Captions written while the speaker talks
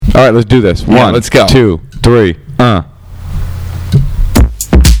All right, let's do this. One, let's go. 2, 3.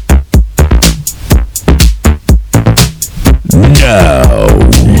 Now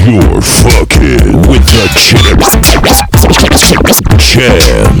you're fucking with the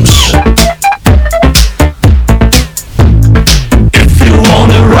Jams. If you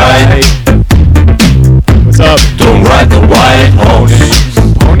wanna ride, what's up? don't ride the white horse.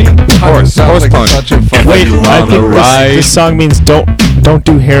 Pony? Horse pony. Wait, I think this song means don't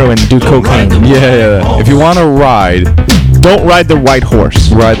do heroin, do cocaine. Yeah. If you want to ride, Don't ride the white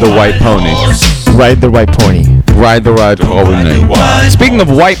horse. ride the white pony. Ride the white pony. Ride the ride pony. Speaking of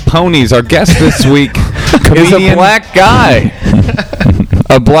white ponies, our guest this week Is a black guy.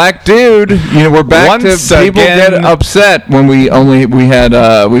 A black dude. You know, we're back Once to people again- get upset when we've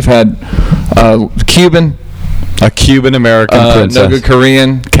had Cuban, a Cuban American princess. no good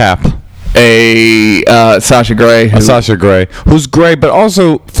Korean, Cap. a Sasha Grey. Sasha Grey, who's great, but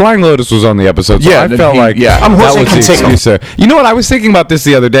also Flying Lotus was on the episode. So Yeah, I felt like I'm that horsing was the excuse there. You know what? I was thinking about this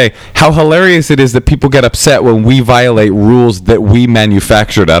the other day. How hilarious it is that people get upset when we violate rules that we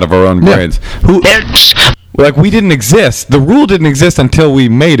manufactured out of our own brains. Like, we didn't exist. The rule didn't exist until we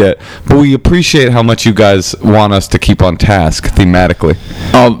made it, but we appreciate how much you guys want us to keep on task thematically.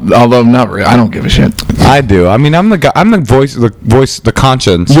 Although not really, I don't give a shit. I do. I mean, I'm the guy. I'm the voice, the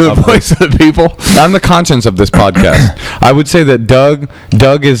conscience. You're the of voice of the people. I'm the conscience of this podcast. I would say that Doug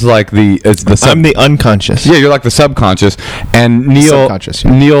is like the I'm the unconscious. yeah, you're like the subconscious, and Neil, Subconscious,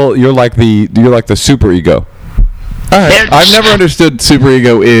 yeah. Neil, you're like the super ego. All right. I've never understood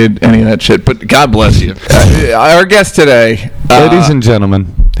superego id any of that shit, but God bless you. Our guest today, Ladies and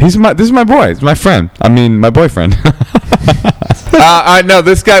gentlemen, this is my boy. He's my friend. I mean, my boyfriend. I know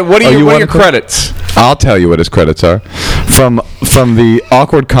this guy. What are you your wanted to- credits? I'll tell you what his credits are. From the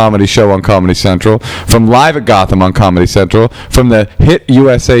Awkward Comedy Show on Comedy Central, from Live at Gotham on Comedy Central, from the hit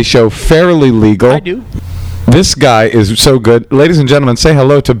USA show Fairly Legal. I do. This guy is so good. Ladies and gentlemen, say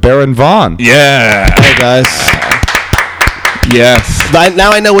hello to Baron Vaughn. Yeah. Hey guys. Yes.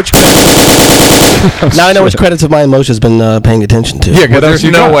 Now I know which. Now I know which credits of mine Moshe's been paying attention to. Yeah, because What else there's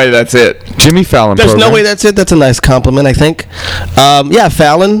you no got? way that's it. Jimmy Fallon There's program. no way that's it. That's a nice compliment, I think. Yeah,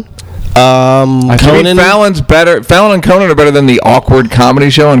 Fallon. I Conan. think Fallon's better. Fallon and Conan are better than the Awkward Comedy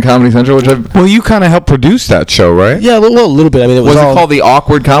Show on Comedy Central, which I've. Well, you kind of helped produce that show, right? Yeah, well, a little bit. I mean, it was, Was it all, called the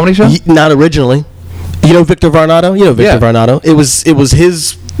Awkward Comedy Show? Not originally. You know Victor Varnado? You know Victor Yeah. Varnado. It was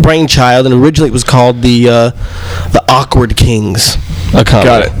his brainchild, and originally it was called the Awkward Kings. A comedy,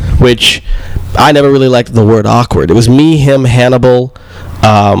 Got it. Which I never really liked the word awkward. It was me, him, Hannibal,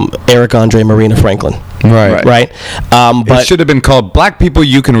 Eric Andre, Marina Franklin. Right. Right. It But should have been called Black People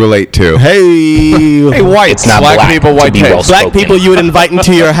You Can Relate To. hey, Hey, white. It's not Black black people, white to be taste. black well-spoken. people you would invite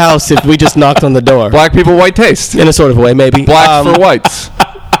into your house if we just knocked on the door. Black people, white taste. In a sort of way, maybe. Black for whites.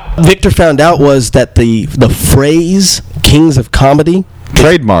 Victor found out was that the phrase "Kings of Comedy"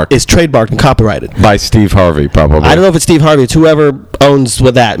 Trademark is trademarked and copyrighted. by Steve Harvey, probably. I don't know if it's Steve Harvey. It's whoever owns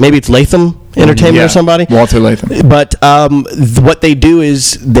with that. Maybe it's Latham Entertainment Yeah. or somebody. Walter Latham. But what they do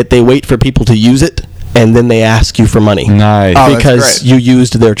is that they wait for people to use it, and then they ask you for money. Nice. Oh, that's because great. you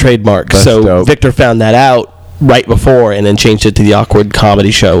used their trademark. That's So dope. Victor found that out right before and then changed it to the Awkward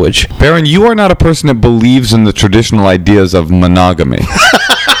Comedy Show, which... Baron, you are not a person that believes in the traditional ideas of monogamy.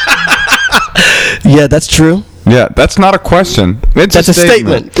 Yeah, that's true. Yeah, that's not a question. It's That's a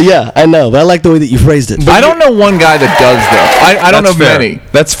statement. Yeah, I know. But I like the way that you phrased it. I don't know one guy that does though. I don't know That's fair. many.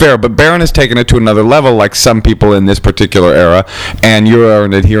 That's fair, but Baron has taken it to another level, like some people in this particular era, and you are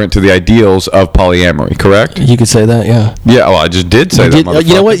an adherent to the ideals of polyamory, correct? You could say that, yeah. Yeah, well, I just did say that, You know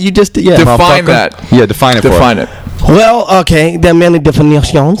motherfucker. what? You just... Yeah. Define Motherfucker. that. Yeah, define it for Define us. it. Well, okay, there are many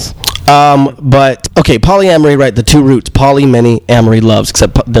definitions. But, okay, polyamory, right, the two roots, poly, many, amory, loves,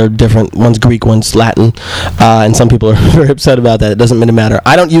 except they're different. One's Greek, one's Latin, and some people are very upset about that. It doesn't really matter.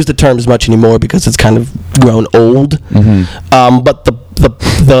 I don't use the term as much anymore because it's kind of grown old.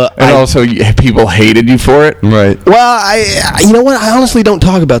 But And also, people hated you for it. Right. well, I you know what? I honestly don't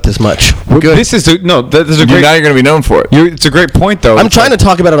talk about this much. Good. This is that is a great. Now you're going to be known for it. It's a great point, though. I'm trying to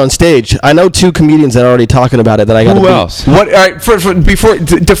talk about it on stage. I know two comedians that are already talking about it that I got Who else? What? All right, before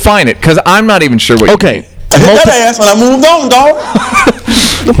define it, because I'm not even sure what. you Okay. mean. That ass when I moved on,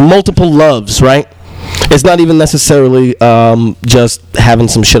 dog. Multiple loves, right? It's not even necessarily just having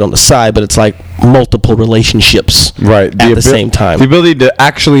some shit on the side, but it's like multiple relationships Right. at the same time. The ability to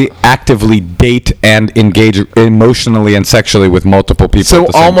actually actively date and engage emotionally and sexually with multiple people. So at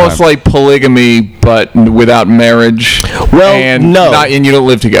the same almost time. like polygamy, but without marriage. Well, and no. and you don't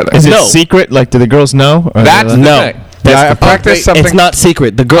live together. Is it No. secret? Like, do the girls know? Or That's the No. thing. I practice something. It's not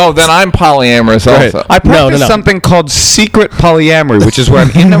secret. The girl. Oh, then I'm polyamorous also. I practice no. something called secret polyamory, which is where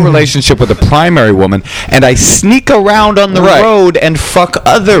I'm in a relationship with a primary woman, and I sneak around on the road and fuck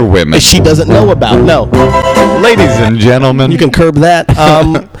other women. She doesn't know about. No, ladies and gentlemen, you can curb that.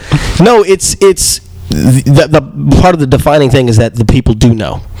 No, it's the part of the defining thing is that the people do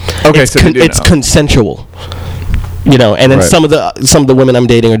know. Okay, it's so they do it's know. consensual. And then some of the women I'm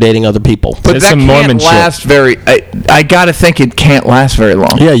dating are dating other people. But It's that some can't Mormon shit. last very. I gotta think it can't last very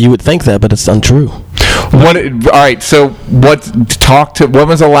long. Yeah, you would think that, but it's untrue. All right. So what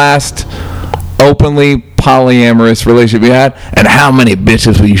was the last openly polyamorous relationship you had, and how many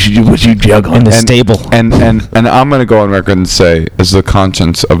bitches would you juggle In the stable. And I'm going to go on record and say, as the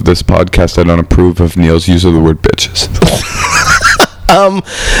conscience of this podcast, I don't approve of Neil's use of the word bitches.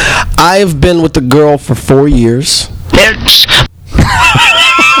 I've been with the girl for 4 years.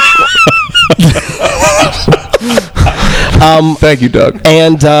 Thank you, Doug.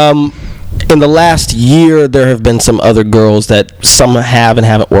 And in the last year, there have been some other girls that some have and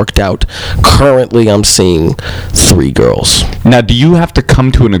haven't worked out. Currently, I'm seeing 3 girls. Now, do you have to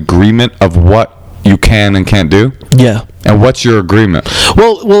come to an agreement of what you can and can't do? Yeah. And what's your agreement?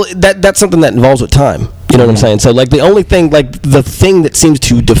 Well, that's something that involves with time. You know what I'm saying? So, like, the only thing, like, the thing that seems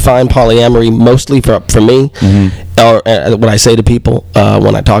to define polyamory mostly for me, or what I say to people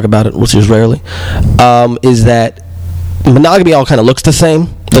when I talk about it, which is rarely, is that monogamy all kind of looks the same.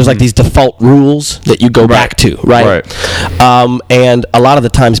 There's like these default rules that you go back to, right? And a lot of the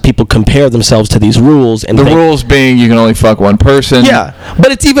times people compare themselves to these rules, and The rules being you can only fuck one person. yeah,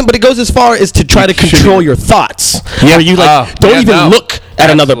 but it goes as far as to try to control your thoughts. Yeah, you don't even look at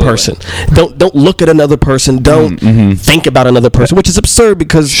another person. Don't look at another person. Don't think about another person, which is absurd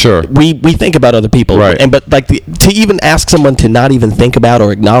because we think about other people. Right. But like to even ask someone to not even think about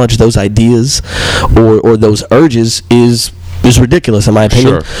or acknowledge those ideas or those urges is ridiculous in my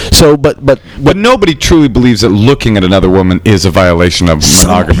opinion. So, but nobody truly believes that looking at another woman is a violation of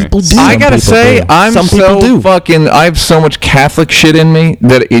monogamy. Some people do. I gotta say, I have so much Catholic shit in me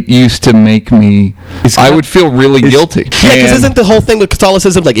that it used to make me. I would feel really guilty. Yeah, because isn't the whole thing with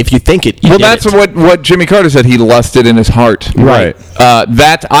Catholicism like if you think it, you get that's it. what Jimmy Carter said. He lusted in his heart. Right.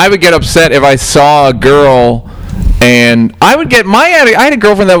 That I would get upset if I saw a girl, and I would get I had a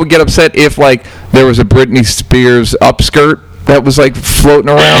girlfriend that would get upset if like there was a Britney Spears upskirt that was like floating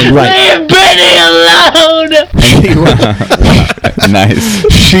around. Right.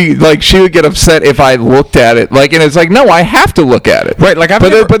 Nice. She would get upset if I looked at it. Like, and it's like, no, I have to look at it. Right. Like,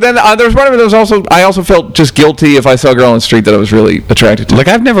 but then there was one of it. I also felt just guilty if I saw a girl on the street that I was really attracted to. Like,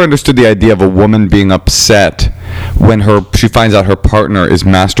 I've never understood the idea of a woman being upset when she finds out her partner is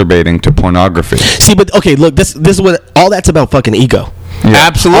masturbating to pornography. See, but okay, look, this is what all that's about. Fucking ego. Yeah.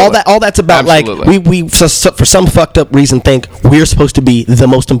 Absolutely. All that's about. Absolutely. Like we for some fucked up reason think we're supposed to be the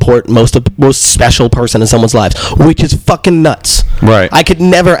most important, most special person in someone's lives, which is fucking nuts. Right. I could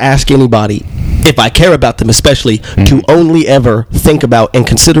never ask anybody if I care about them, especially to only ever think about and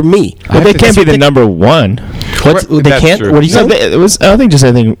consider me. Well, they can't be the number one. They can't. True. What do you say? It was. I don't think just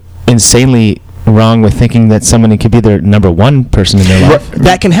anything insanely wrong with thinking that somebody could be their number one person in their life.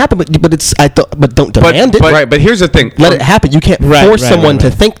 That can happen, but it's but don't demand it. Right, but here's the thing. Let it happen. You can't force someone to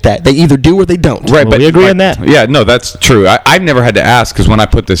think that. They either do or they don't. Right, Well, but we agree on that. Yeah, no, that's true. I've never had to ask because when I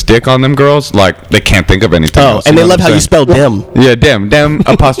put this dick on them girls, like they can't think of anything else. And they know love what how I'm you saying? spell dem. Yeah, dem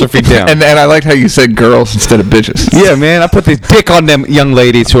apostrophe dem. and I liked how you said girls instead of bitches. Yeah, man, I put this dick on them young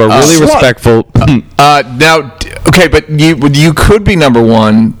ladies who are really respectful. Now, okay, but you could be number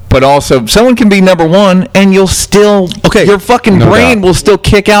one, but also someone can be number one, and you'll still your fucking brain will still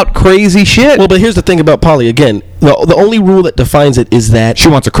kick out crazy shit. Well, but here's the thing about poly. Again, the only rule that defines it is that She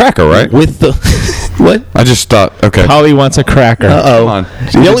wants a cracker, right? with the what? I just thought, okay. Holly wants a cracker. Come on.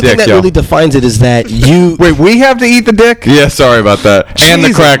 The only thing that really defines it is that you. Wait, we have to eat the dick? Yeah, sorry about that. And the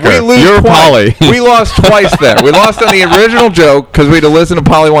Jesus, cracker. we lose You're twice. Polly. We lost twice there. We lost on the original joke because we had to listen to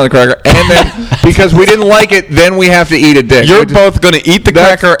Polly want the cracker, and then because we didn't like it, then we have to eat a dick. You're both going to eat the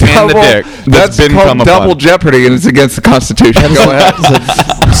cracker and the dick. That's been called come double upon. jeopardy, and it's against the Constitution. Go ahead. It's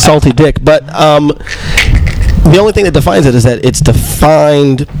a salty dick, but the only thing that defines it is that it's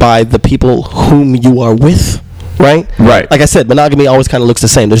defined by the people whom you are with. Right? Right. Like I said, monogamy always kind of looks the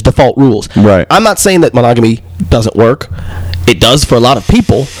same. There's default rules. Right. I'm not saying that monogamy doesn't work. It does for a lot of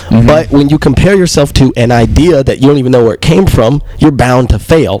people. But when you compare yourself to an idea that you don't even know where it came from, you're bound to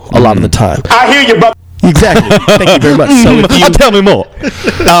fail a lot of the time. I hear you, but Exactly. Thank you very much. So if you, tell me more.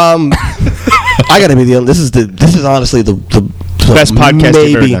 I gotta be the. This is honestly the Best podcast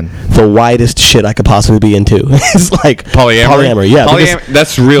you've ever maybe done. the widest shit I could possibly be into. It's like Polyamory? Yeah, because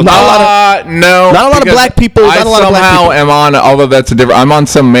That's real. Not a lot no. not a lot of because black people, I not a lot of black somehow people. am on, although that's a different. I'm on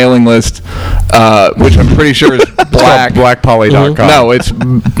some mailing list, which I'm pretty sure is black. Blackpoly.com. No, it's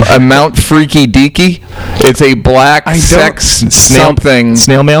a Mount Freaky Deaky. It's a black sex something.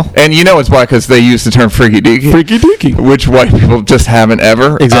 Snail mail? And you know it's black because they use the term freaky deaky. Freaky deaky. Which white people just haven't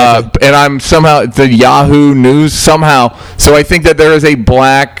ever. Exactly. And I'm somehow, the Yahoo News somehow. So I think that there is a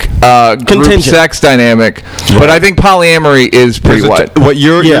black group Contingent. sex dynamic. But I think polyamory is pretty white. What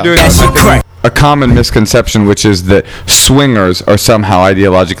you're Yeah. doing is a common misconception, which is that swingers are somehow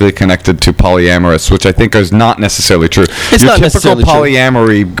ideologically connected to polyamorous, which I think is not necessarily true. It's Your not typical necessarily true.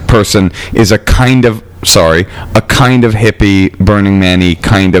 polyamory person is a kind of hippie, Burning Man-y,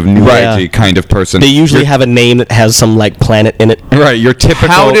 kind of new Right. agey kind of person. They usually have a name that has some like planet in it. Right, your typical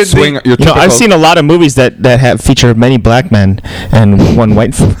How did they- swinger. Your You know, typical, I've seen a lot of movies that have feature many black men and one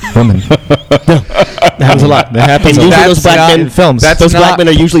white woman. That happens a lot. That happens And a usually lot. those black Not men in films. Those black not- men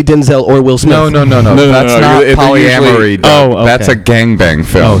are usually Denzel or Will Smith. No. That's no, not they're polyamory. usually- Doug. Oh, okay. That's a gangbang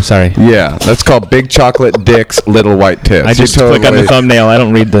film. Oh, sorry. Yeah, that's called Big Chocolate Dicks, Little White Tits. I just You click on the totally- thumbnail. I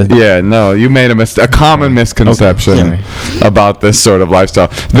don't read the. Yeah, no, you made a common misconception Okay. about this sort of lifestyle.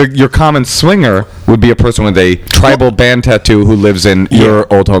 Your common swinger would be a person with a tribal band tattoo who lives in your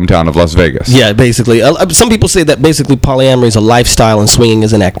old hometown of Las Vegas. Yeah, basically. Some people say that basically polyamory is a lifestyle and swinging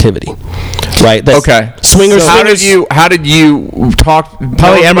is an activity. Right? That's, Okay. Swingers. So how did you talk?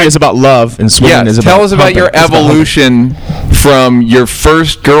 Polyamory is about love, and swinging is about. tell us about your humping. It's about humping. evolution from your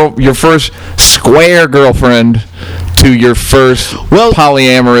first square girlfriend to your first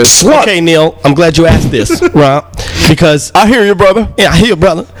polyamorous. Okay, Neil, I'm glad you asked this, right? Because I hear you, brother. yeah, I hear you,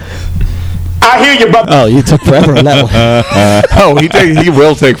 brother. I hear you, brother. Oh, you took forever on that one. Oh, he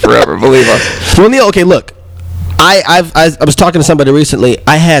will take forever. Believe us. Well, Neil, okay, look. I was talking to somebody recently.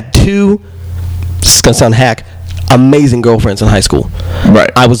 I had two, this is going to sound hack, amazing girlfriends in high school.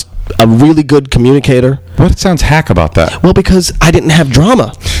 Right. I was a really good communicator. What sounds hack about that? Well, because I didn't have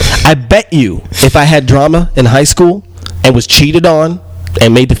drama. I bet you if I had drama in high school and was cheated on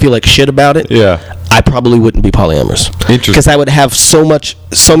and made to feel like shit about it, Yeah. I probably wouldn't be polyamorous. Interesting. Because I would have so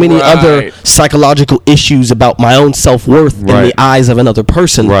many other Right. psychological issues about my own self-worth in Right. the eyes of another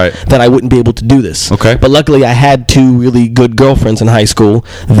person Right. that I wouldn't be able to do this. Okay. But luckily I had two really good girlfriends in high school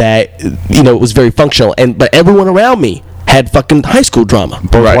that, you know, it was very functional. But everyone around me had fucking high school drama.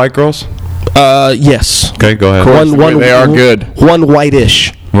 Both Right. white girls? Yes. Okay, go ahead. course. They are good. One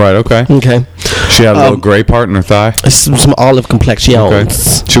whitish. Right, okay. Okay. She had a little gray part in her thigh. Some olive complexion. Okay.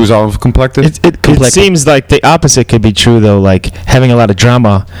 She was olive complected? It seems like the opposite could be true though. Like having a lot of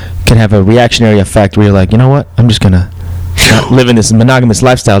drama can have a reactionary effect where you're like, you know what? I'm just gonna not live in this monogamous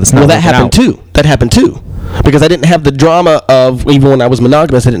lifestyle. That's not. Well, that working happened out. too. That happened too. Because I didn't have the drama of, even when I was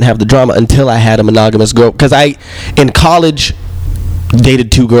monogamous, I didn't have the drama until I had a monogamous girl. Because in college,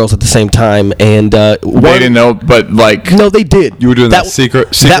 dated two girls at the same time, and They didn't know, but like. No, they did. You were doing that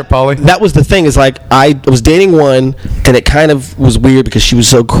secret poly? That was the thing. Is like I was dating one, and it kind of was weird because she was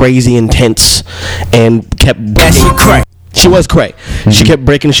so crazy intense, and kept. She was cray. She kept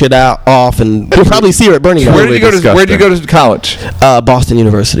breaking shit off, and you'll probably see her at Burning Man. Where did you go to college? Boston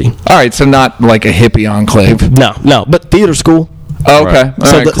University. All right, so not like a hippie enclave. No, but theater school. Oh, okay, Right.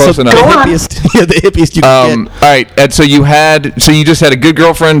 all right, close enough. The hippiest you can All right, and so you just had a good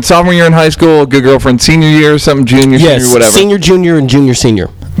girlfriend sophomore year in high school, a good girlfriend senior year, or something, junior, get. senior, whatever. Senior, junior, and junior, senior.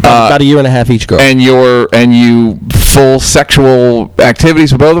 About a year and a half each girl. And you full sexual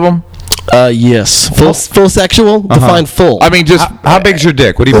activities with both of them? Yes. Full sexual? Define full. I mean, just How big's your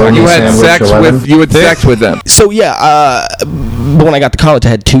dick? What do you you think? had sex with them. So yeah, but when I got to college, I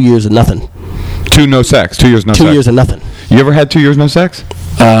had 2 years of nothing. 2 no sex. 2 years no sex. 2 years of nothing. You ever had 2 years no sex?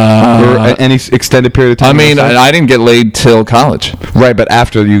 Or any extended period of time? I mean, no sex? I didn't get laid till college. Right, but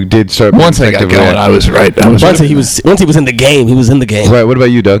after you did start. Once I got going, I was right. Once he was in the game, he was in the game. Right. What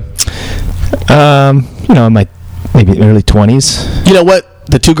about you, Doug? You know, in my maybe early 20s. You know what?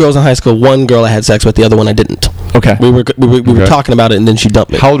 The two girls in high school, one girl I had sex with, the other one I didn't. Okay. We were Okay. talking about it, and then she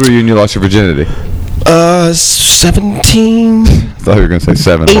dumped me. How old were you when you lost your virginity? 17. I thought you were going to say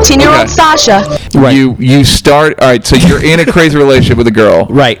 7. 18-year-old Okay. Sasha. Right. You start. All right. So you're in a crazy relationship with a girl.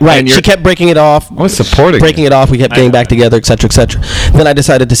 Right. And She kept breaking it off. What's supporting breaking it off. We kept getting back together, etc., etc. Then I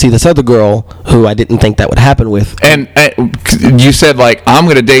decided to see this other girl who I didn't think that would happen with. And you said like I'm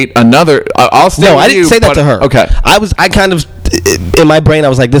gonna date another. I'll stay. No, with I didn't you, say that but- to her. Okay. I kind of in my brain, I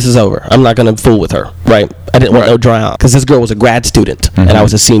was like, this is over. I'm not going to fool with her, right? I didn't want no drama because this girl was a grad student and I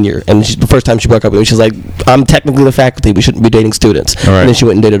was a senior. And the first time she broke up with me, she's like, I'm technically the faculty. We shouldn't be dating students. Right. And then she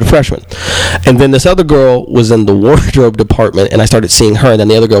went and dated a freshman. And then this other girl was in the wardrobe department, and I started seeing her, and then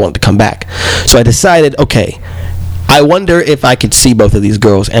the other girl wanted to come back. So I decided, okay, I wonder if I could see both of these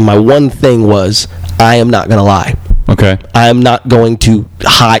girls. And my one thing was, I am not going to lie. Okay. I am not going to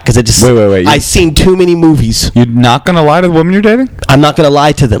hide because it just. Wait. I've seen too many movies. You're not going to lie to the woman you're dating? I'm not going to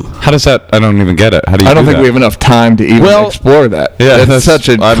lie to them. How does that? I don't even get it. How do you I don't do think that? we have enough time to even explore that. Yeah, that's such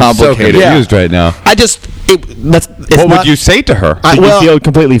a I'm complicated. so confused right now. I just. It's What would you say to her? Did you feel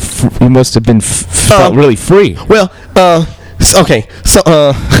completely? You must have been felt really free. Well, okay. So,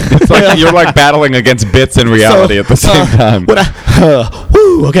 It's like you're like battling against bits and reality at the same time. What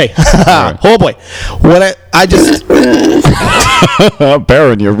okay. Oh boy. What I just.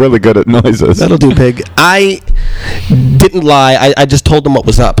 Baron, you're really good at noises. That'll do, pig. I didn't lie. I just told them what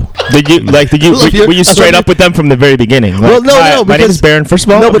was up. Did you were you straight up with them from the very beginning? Like, Well, no, my name because- is Baron. First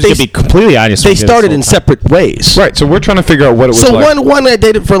of all, no, I'm but just gonna be completely honest. They with you started this in whole time. separate ways. Right, so we're trying to figure out what it was So like. one I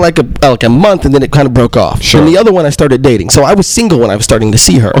dated for like a month, and then it kind of broke off. Sure. And the other one I started dating. So I was single when I was starting to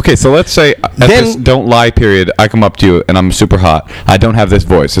see her. Okay, so let's say at this don't lie period, I come up to you and I'm super hot. I don't have this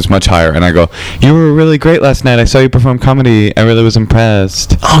voice. It's much higher. And I go, you were really great last night. I saw you perform comedy. I really was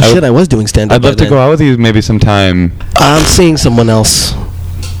impressed. Oh shit! I was doing stand up. I'd love to go out with you maybe sometime. I'm seeing someone else.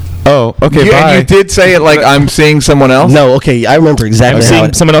 Oh, okay, bye. You did say it like I'm seeing someone else. No, okay. I remember exactly I'm how seeing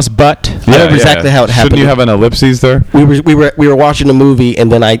it. someone else, but I remember exactly how it happened. Shouldn't you have an ellipses there? We were watching a movie,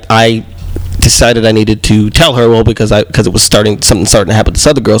 and then I decided I needed to tell her, because it was starting to happen to this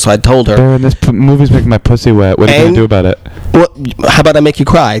other girl, so I told her. Baron, this movie's making my pussy wet. What are you going to do about it? Well, how about I make you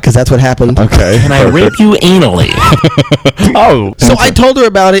cry? Because that's what happened. Okay. and I rape you anally. Oh. So I told her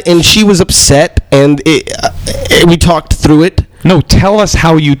about it, and she was upset, and we talked through it. No, tell us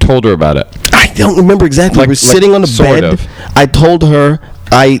how you told her about it. I don't remember exactly. We were sitting on the sort bed. of. I told her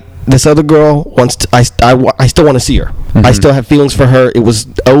this other girl wants to. I still want to see her. Mm-hmm. I still have feelings for her. It was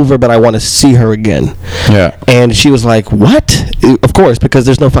over, but I want to see her again. Yeah. And she was like, "What?" Of course, because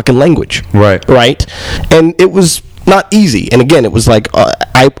there's no fucking language. Right. Right. And it was not easy. And again, it was like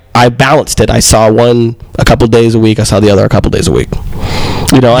I balanced it. I saw one a couple days a week. I saw the other a couple days a week.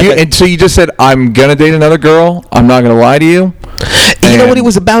 And so you just said, I'm gonna date another girl. I'm not gonna lie to you. You know what it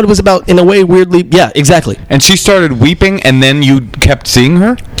was about? It was about, in a way, weirdly. Yeah, exactly. And she started weeping, and then you kept seeing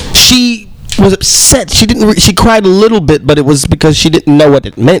her? She was upset. She didn't. She cried a little bit, but it was because she didn't know what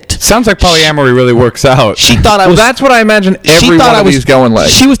it meant. Sounds like polyamory really works out. She thought I was. That's what I imagine every one of these going like.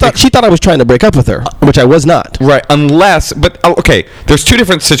 She thought I was trying to break up with her, which I was not. Right, okay, there's two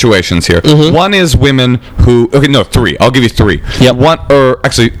different situations here. Mm-hmm. One is women who, three. I'll give you three. Yep.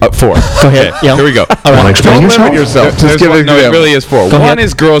 Four. Go ahead. Yeah. Here we go. Don't limit yourself. Just give it. No, it really is four. Go One ahead.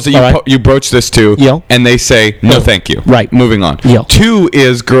 is girls that All right. you broach this to, Yeah. and they say, no, thank you. Right. Moving on. Yeah. Two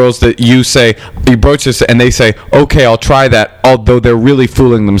is girls that you broach this, and they say, okay, I'll try that, although they're really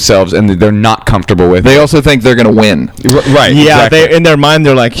fooling themselves, and they're not comfortable with They it. also think they're gonna win. Right, Yeah, exactly. in their mind,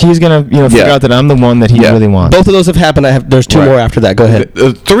 they're like, he's gonna figure out that I'm the one that he really wants. Both of those have happened. There's two Right. more after that. Go ahead.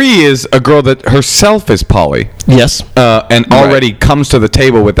 Three is a girl that herself is poly. Yes. And already comes to the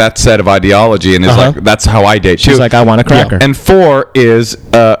table with that set of ideology and is Uh-huh. like, that's how I date She's too. like, I want a cracker. And four is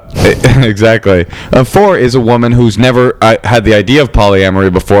exactly. Four is a woman who's never had the idea of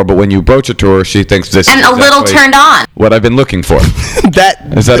polyamory before, but when you broach it to her, she thinks this And is a little exactly turned on. what I've been looking for.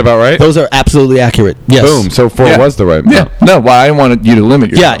 Is that about right? Those are absolutely accurate. Yes. Boom. So four Yeah. was the right. Yeah. No, well, I wanted you to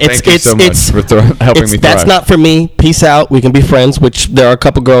limit yourself. Yeah, Thank you so much for helping me That's thrive. not for me. Peace out. We can be friends. Which there are a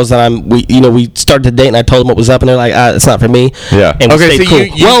couple girls that we started to date, and I told them what was up, and they're like, it's not for me. Yeah. And we Okay, so stayed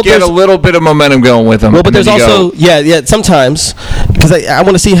cool. you get a little bit of momentum going with them. Well, but and there's then you also go, sometimes because I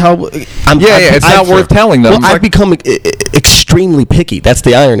want to see how it's not worth telling them. Well, It's I've like- become extremely picky. That's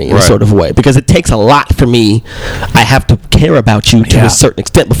the irony in a Right. sort of way, because it takes a lot for me. I have to care about you to a certain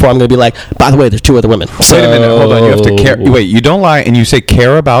extent before I'm going to be like, by the way, there's two other women. Wait a minute. Hold on. You have to care. Wait, you don't lie and you say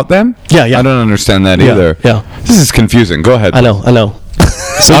care about them? Yeah, yeah. I don't understand that Yeah, either. yeah. This is confusing. Go ahead. I know.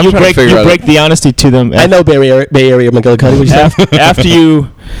 So I'm you trying to break figure out the honesty to them. I know Bay Area McGillicuddy. What you say? After you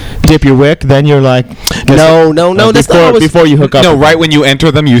dip your wick, then you're like, No. That's not always. before you hook up. No, right when you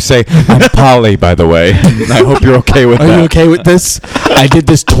enter them, you say, I'm Polly, by the way. I hope you're okay with Are that. you okay with this? I did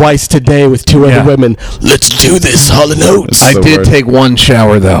this twice today with two other women. Let's do this, Hall and Oates. I the did word. take one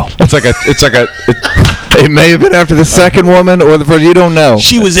shower though. It may have been after the second woman or the first. You don't know.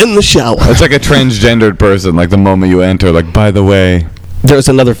 She was in the shower. It's like a transgendered person, like the moment you enter, like, by the way. There's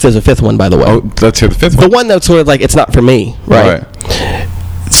a fifth one, by the way. Oh, let's hear the fifth The one. one that's sort of like, it's not for me, right?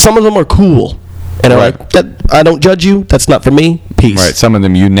 Some of them are cool. and are Right. like, that, I don't judge you. That's not for me. Peace. Right. Some of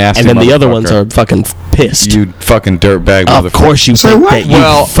them, you nasty. And then the other ones motherfucker. are fucking pissed. You fucking dirtbag motherfucker. Of course you think that, you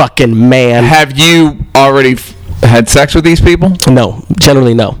Well, fucking man. Have you already had sex with these people? No,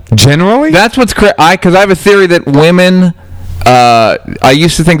 generally no. Generally? That's what's crazy. Because I have a theory that women. I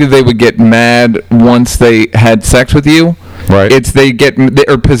used to think that they would get mad once they had sex with you. Right. It's they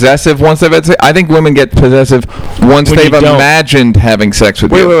are possessive once they've had sex. I think women get possessive once When they've you don't. imagined having sex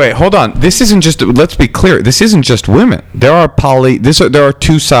with you. Wait. Hold on. This isn't just. Let's be clear. This isn't just women. There are there are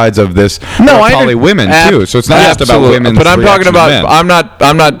two sides of this. No, there are I poly women too. So it's not just about Absolutely. women. But I'm talking about.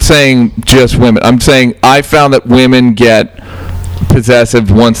 I'm not saying just women. I'm saying I found that women get possessive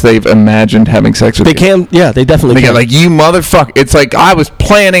once they've imagined having sex with They you. can, yeah, they definitely They can. get like, you motherfucker. It's like, I was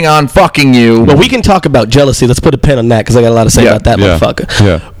planning on fucking you. Well, we can talk about jealousy. Let's put a pin on that because I got a lot to say about that motherfucker.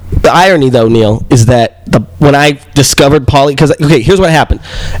 Yeah. The irony, though, Neil, is that when I discovered poly, because here's what happened.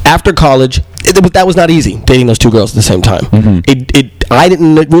 After college, that was not easy dating those two girls at the same time. I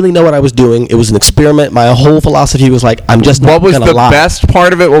didn't really know what I was doing. It was an experiment. My whole philosophy was like, I'm just not What was gonna the lie. best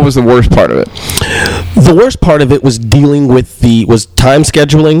part of it? What was the worst part of it? The worst part of it was dealing with time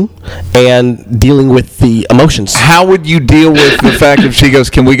scheduling and dealing with the emotions. How would you deal with the fact if she goes,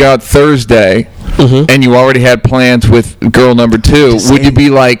 can we go out Thursday? And you already had plans with girl number two, would you be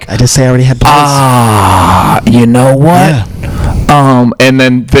like, I just say I already had plans. you know what? Yeah. And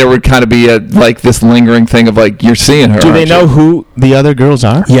then there would kind of be this lingering thing of like, you're seeing her. Do they aren't know you? who the other girls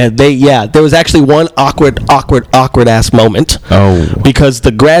are? Yeah, there was actually one awkward ass moment. Oh. Because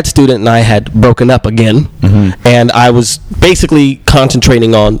the grad student and I had broken up again, and I was basically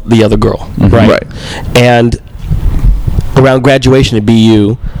concentrating on the other girl, right? And around graduation at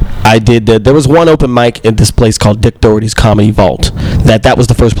BU, I did there was one open mic at this place called Dick Doherty's Comedy Vault. That was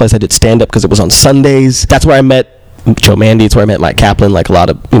the first place I did stand up because it was on Sundays. That's where I met Joe Mandy. It's where I met Mike Kaplan, like a lot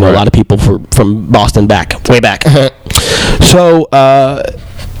of a lot of people from Boston way back. So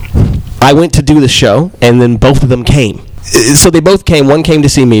I went to do the show, and then both of them came. So they both came. One came to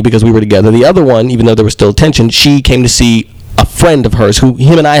see me because we were together. The other one, even though there was still tension, she came to see a friend of hers who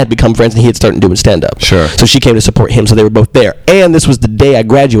him and I had become friends, and he had started doing stand-up. Sure. So she came to support him, so they were both there. And this was the day I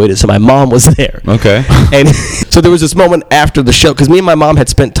graduated, so my mom was there. Okay. And so there was this moment after the show, because me and my mom had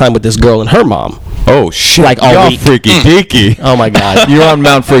spent time with this girl and her mom. Oh shit! Like all Y'all week. freaky deaky. Oh my God. You're on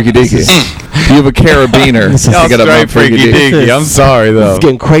Mount Freaky Deaky. You have a carabiner. Y'all to get up straight Mount Freaky freaky Deaky. deaky. I'm sorry though. It's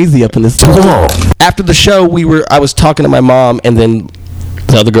getting crazy up in this. After the show, I was talking to my mom, and then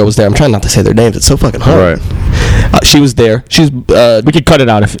the other girl was there. I'm trying not to say their names. It's so fucking hard. Right. She was there. She's. We could cut it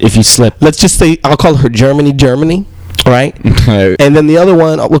out if you slip. Let's just say I'll call her Germany. Right. And then the other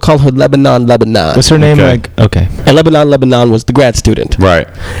one we'll call her Lebanon. What's her name? Okay. Like, okay. And Lebanon was the grad student. Right.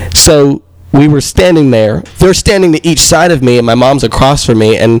 So we were standing there. They're standing to each side of me, and my mom's across from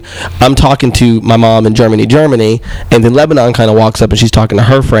me, and I'm talking to my mom in Germany, and then Lebanon kind of walks up, and she's talking to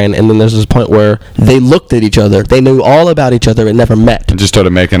her friend, and then there's this point where they looked at each other. They knew all about each other and never met. And just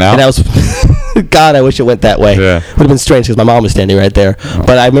started making out. And I was, God, I wish it went that way. Yeah. Would have been strange because my mom was standing right there.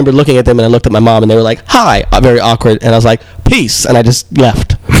 But I remember looking at them, and I looked at my mom, and they were like, "Hi," very awkward, and I was like, "Peace," and I just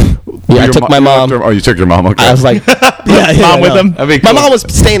left. Yeah, I took my mom. Oh, you took your mom. Okay. I was like, yeah, Mom with no. them? That'd be My cool. mom was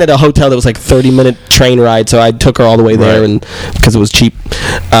staying at a hotel that was like 30-minute train ride, so I took her all the way there, Right. and because it was cheap,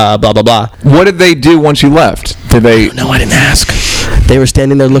 blah blah blah. What did they do once you left? Did they? No, I didn't ask. They were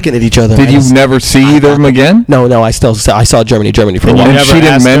standing there looking at each other. Did I you just- never see either of them again? No, I saw Germany for a And while. you And never she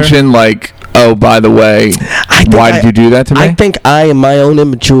didn't asked her? mention like, oh, by the way, I think why did you do that to me? I think I, in my own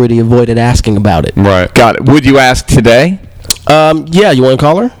immaturity, avoided asking about it. Right. Got it. Would you ask today? Yeah, you want to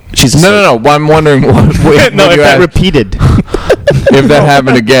call her? She's asleep. No. I'm wondering what. Would No, if you that ask repeated. if that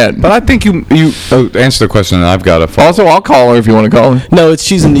happened again? But I think you answer the question, and I've got a follow. Also, I'll call her if you want to call her. No,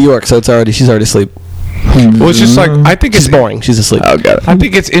 she's in New York, so she's already asleep. Well, it's just like I think She's it's boring. She's asleep. Oh, got it. I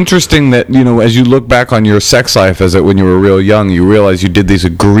think it's interesting that, as you look back on your sex life as when you were real young, you realize you did these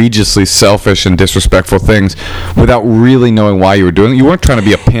egregiously selfish and disrespectful things without really knowing why you were doing it. You weren't trying to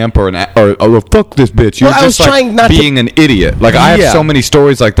be a pimp or fuck this bitch. You Well, were I was just like trying not to- being an idiot. Like I have Yeah. so many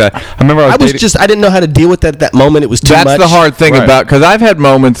stories like that. I remember I didn't know how to deal with that at that moment. It was too That's much. the hard thing Right. about, because I've had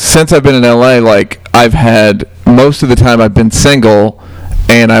moments since I've been in LA, like I've had, most of the time I've been single,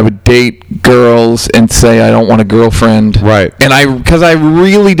 and I would date girls and say I don't want a girlfriend. Right. And because I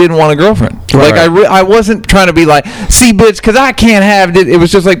really didn't want a girlfriend. Right. Like I wasn't trying to be like, see bitch, because I can't have it. It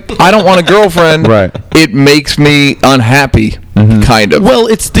was just like, I don't want a girlfriend. Right. It makes me unhappy. kind of. Well,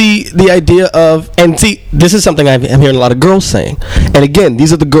 it's the idea of, and see, this is something I'm hearing a lot of girls saying. And again,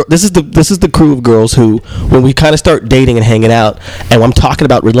 these are the this is the crew of girls who, when we kind of start dating and hanging out, and when I'm talking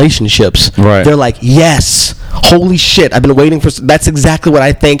about relationships, Right. they're like, yes, holy shit, I've been waiting for. That's exactly what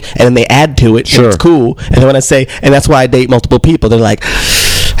I think, and then they add to it. Sure. And it's cool. And then when I say, and that's why I date multiple people, they're like,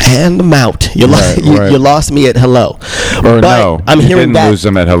 hand them out. You Right. you lost me at hello. Or But no, I'm you hearing didn't that. lose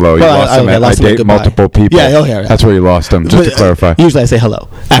them at hello. You Well, lost them at I them at date goodbye. multiple people. Yeah, oh, yeah. That's where you lost them, just to But, clarify. usually I say hello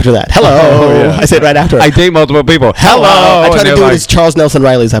after that. Hello. yeah. I say it right after. I date multiple people. Hello. I try And to they're do like, it as Charles Nelson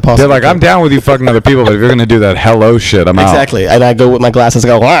Riley as I possibly They're like, I'm can. down with you fucking other people, but if you're going to do that hello shit, I'm out. Exactly. And I go with my glasses and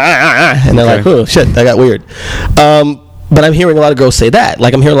go, and they're like, oh, shit, that got weird. But I'm hearing a lot of girls say that.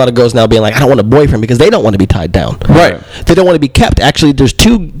 Like, I'm hearing a lot of girls now being like, I don't want a boyfriend because they don't want to be tied down. Right. They don't want to be kept. Actually, there's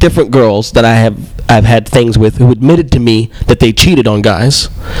 2 different girls that I've had things with who admitted to me that they cheated on guys.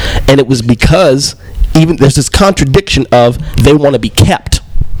 And it was because even there's this contradiction of they want to be kept.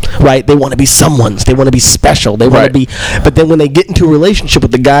 Right, they want to be someone's. They want to be special. They want to be, but then when they get into a relationship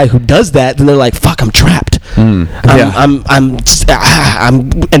with the guy who does that, then they're like, "Fuck, I'm trapped." And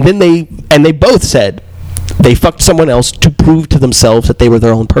then they both said they fucked someone else to prove to themselves that they were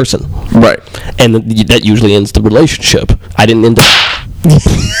their own person. Right. And that usually ends the relationship. I didn't end up.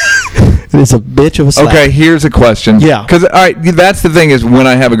 It's a bitch of a slap. Okay, here's a question. Yeah. Because, all right, that's the thing is when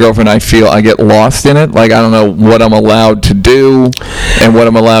I have a girlfriend, I feel I get lost in it. Like, I don't know what I'm allowed to do and what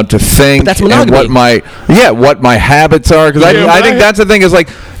I'm allowed to think. But that's and monogamy. what my habits are. Because I think that's the thing is, like,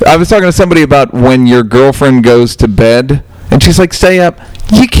 I was talking to somebody about when your girlfriend goes to bed, and she's like, stay up.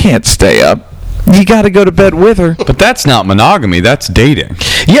 You can't stay up. You got to go to bed with her. But that's not monogamy. That's dating.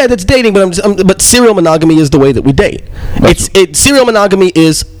 Yeah, that's dating, but serial monogamy is the way that we date. Serial monogamy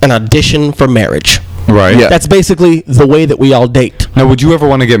is an audition for marriage. Right. Yeah. That's basically the way that we all date. Now, would you ever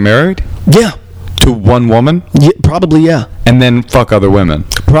want to get married Yeah. to one woman Yeah, probably, yeah. and then fuck other women?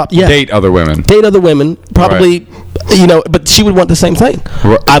 Yeah. Date other women. Date other women, probably, but she would want the same thing.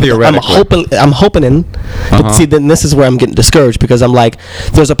 I'm hoping but see, then this is where I'm getting discouraged because I'm like,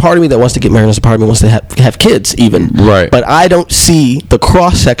 there's a part of me that wants to get married, there's a part of me wants to have kids even. Right. But I don't see the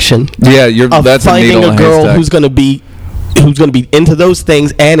cross section Yeah, of that's finding a needle a in girl haystack. who's going to be into those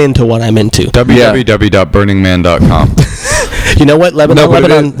things and into what I'm into. www.burningman.com. You know what?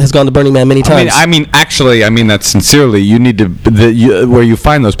 Lebanon has gone to Burning Man many times. I mean, that sincerely. You need to, where you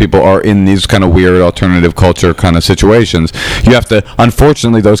find those people are in these kind of weird alternative culture kind of situations. You have to,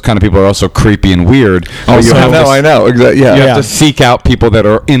 unfortunately, those kind of people are also creepy and weird. I know. Exactly. Yeah. You have to seek out people that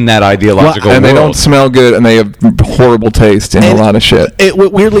are in that ideological and they world. don't smell good, and they have horrible taste in a lot of shit.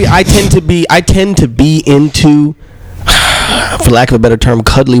 Weirdly, I tend to be into, for lack of a better term,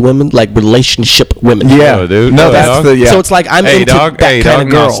 cuddly women, like relationship women. Yeah, Oh, dude. No, Oh, that's dog. the So it's like I'm into that kind of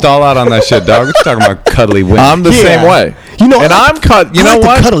girl. No, stall out on that shit, dog. What you talking about, cuddly women? I'm the same way. You know, and I'm cut. You I know like to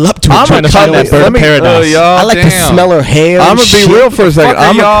what? cuddle up to her, I'm trying a to find cuddly. that bird Let of me, paradise. I like to smell her hair. I'm gonna be real for a second. Fuck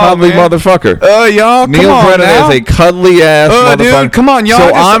I'm a y'all, cuddly man. motherfucker. Y'all, come Neil on Brennan now. is a cuddly ass motherfucker. Dude, come on, y'all. So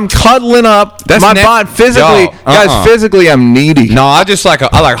just- I'm cuddling up. That's my na- body physically, Y'all, guys. Physically, I'm needy. No, I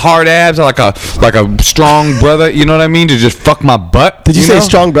like hard abs. I like a strong brother. You know what I mean? To just fuck my butt. Did you say know?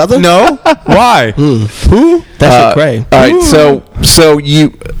 strong brother? No. Why? Who? That's cray. All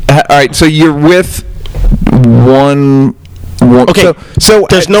right, so you're with one. Okay. So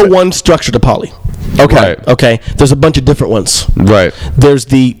There's no one structure to poly. Okay. Right. Okay. There's a bunch of different ones. Right. There's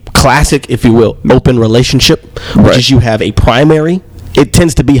the classic, if you will, open relationship, which Right. is you have a primary. It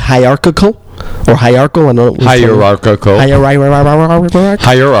tends to be hierarchical or hierarchical. I don't know. Hierarchical.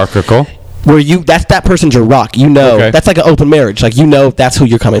 Hierarchical. Where that person's your rock. You know, Okay. that's like an open marriage. Like, you know, that's who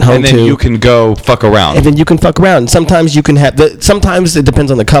you're coming home And then to. you can go fuck around. And then you can fuck around. Sometimes you can have sometimes it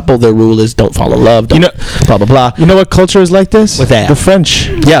depends on the couple. Their rule is don't fall in love. Don't, blah blah blah. You know what culture is like this? What's that? The French.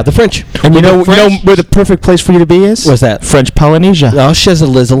 Yeah, the French. And you know French- where the perfect place for you to be is? What's that? French Polynesia. Oh,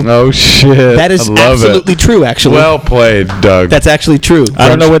 shizzle-lizzle. Oh shit. That is I love absolutely it. true. Actually, Well played, Doug. that's actually true. I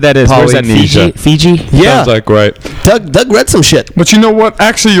don't know where that is. Where's that? Polynesia. Fiji? Yeah. Sounds like right. Doug read some shit. But you know what?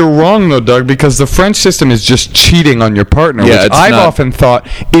 Actually, you're wrong though, Doug, because the French system is just cheating on your partner, Yeah, which it's I've not. often thought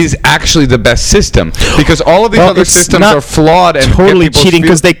is actually the best system because all of these other it's systems not are flawed and totally get people's cheating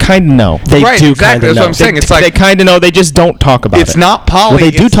because feel- they kind of know. They Right, do exactly. kind of That's know. what I'm saying. It's like they kind of know. They just don't talk about it's it. not poly. Well,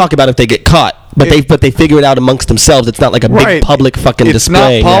 they do it's- talk about if they get caught, but they figure it out amongst themselves. It's not like a big Right. public fucking It's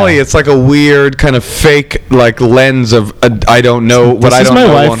display. not poly. Yeah. It's like a weird kind of fake like lens of I don't know what This I is don't my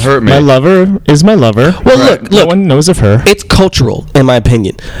know wife. won't hurt me. My lover is my lover. Well, Right. look, No one knows of her. it's cultural, in my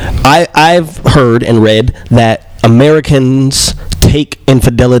opinion. I've heard and read that Americans take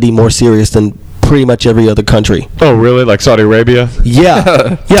infidelity more serious than pretty much every other country. Oh, really? Like Saudi Arabia?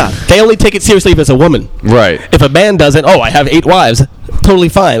 Yeah, yeah. They only take it seriously if it's a woman. Right. If a man doesn't, I have 8 wives. Totally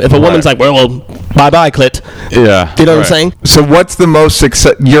fine. If a woman's like, well, bye-bye, clit. Yeah. You know what I'm saying? So what's the most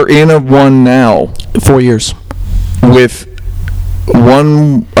success? You're in a one now 4 years. with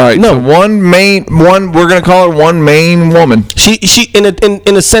one. All right. No. So we're gonna call her one main woman. She in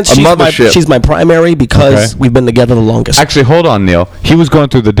a sense she's my primary because we've been together the longest. Actually, hold on, Neil. He was going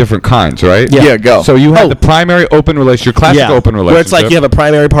through the different kinds, right? Yeah, go. So you have the primary open relationship, your classic open relationship. Where it's like you have a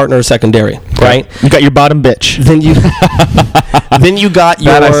primary partner or a secondary, right? You got your bottom bitch. Then you got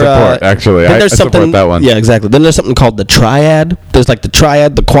your That I support, actually. Then I there's support something, that one. Yeah, exactly. Then there's something called the triad. There's like the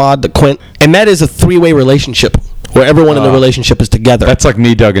triad, the quad, the quint, and that is a 3-way relationship where everyone in the relationship is together. That's like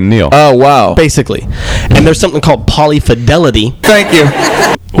me, Doug, and Neil. Oh wow. Basically. And there's something called polyfidelity. Thank you.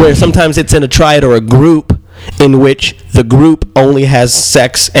 Where sometimes it's in a triad or a group in which the group only has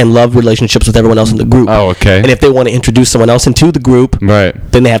sex and love relationships with everyone else in the group. Oh, okay. And if they want to introduce someone else into the group, Right.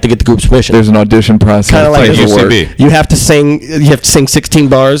 then they have to get the group's permission. There's an audition process. Kind of like Like this. UCB. You have to sing 16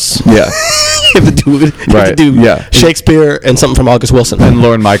 bars. Yeah. You have to do yeah. Shakespeare and something from August Wilson. And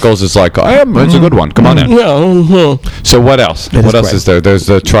Lauren Michaels is like, it's a good one. Come on in. Yeah, So what else? What else great. is there? There's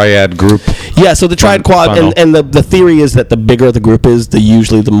the triad group. yeah, so the triad quad, funnel. and the theory is that the bigger the group is,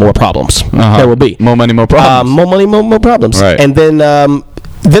 usually the more problems there will be. More money, more problems. More money, more problems. Right. And then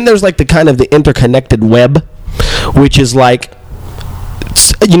there's like the kind of the interconnected web, which is like,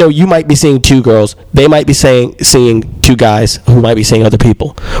 you might be seeing 2 girls, they might be seeing 2 guys who might be seeing other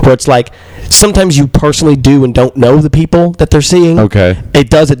people, where it's like sometimes you personally do and don't know the people that they're seeing. Okay. It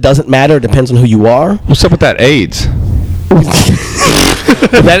doesn't matter. It depends on who you are. What's up with that AIDS?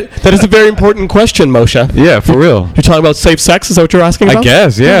 that is a very important question, Moshe. Yeah, for real. You're talking about safe sex? Is that what you're asking about? I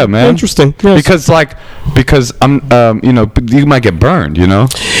guess, yeah, man. Interesting. Yes. Because I'm, you might get burned,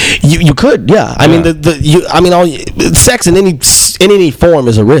 You could, yeah. I mean, sex in any form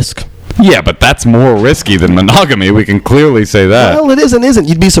is a risk. Yeah, but that's more risky than monogamy. We can clearly say that. Well, it is and isn't.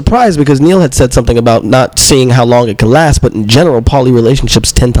 You'd be surprised because Neil had said something about not seeing how long it can last, but in general, poly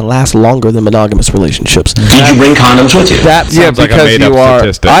relationships tend to last longer than monogamous relationships. Did you bring condoms with you? That sounds like a made-up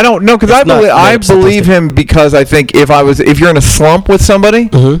statistic. I don't know because I believe him because I think if you're in a slump with somebody,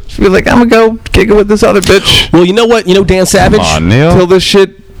 you're like, I'm gonna go kick it with this other bitch. Well, you know what? You know Dan Savage? Come on, Neil. Till this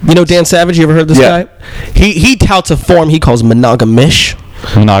shit. You know Dan Savage? You ever heard of this guy? He touts a form he calls monogamish.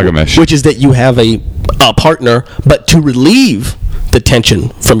 Monogamish. Which is that you have a partner, but to relieve the tension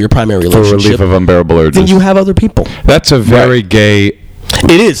from your primary For relationship, relief of unbearable urges. then you have other people. That's a very gay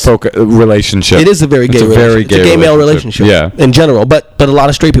It is. relationship. It is a very gay relationship. It's a gay male relationship. Yeah. In general, but a lot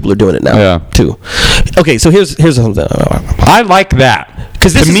of straight people are doing it now. Yeah. Too. Okay, so here's something. I like that.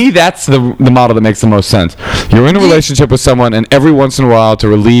 Because to me, that's the model that makes the most sense. You're in a relationship with someone, and every once in a while, to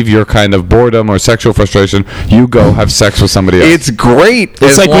relieve your kind of boredom or sexual frustration, you go have sex with somebody else. It's great.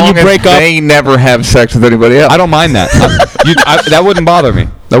 It's like when you break up. They never have sex with anybody else. I don't mind that. That wouldn't bother me.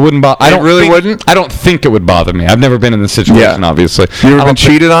 That wouldn't bother. I don't really think, wouldn't. I don't think it would bother me. I've never been in this situation. Obviously, You ever been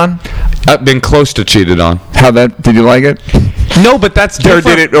cheated on? I've been close to cheated on. Did you like it? No, but that's different.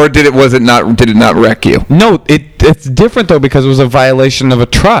 Did it not wreck you? No, it's different though because it was a violation of a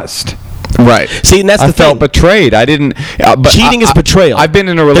trust. Right. See, and that's the I felt thing. betrayed. I didn't. But Cheating is betrayal. I've been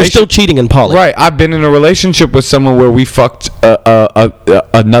in a They're relationship. still cheating in poly. Right. I've been in a relationship with someone where we fucked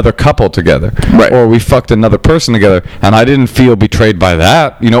another couple together. Right. Or we fucked another person together, and I didn't feel betrayed by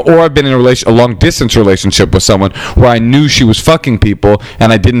that. Or I've been in a long distance relationship with someone where I knew she was fucking people,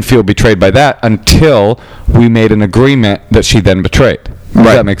 and I didn't feel betrayed by that until we made an agreement that she then betrayed. Does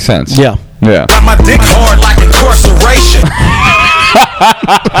that make sense? Yeah. Yeah. Got my dick hard like incarceration.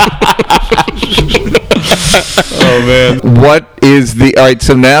 Oh man. What is the... All right,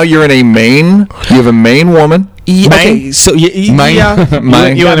 so now you're in a main... You have a main woman. Okay, so You're in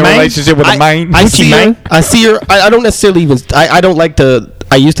a relationship with a main. I see her. I see her. I don't necessarily even. I don't like to.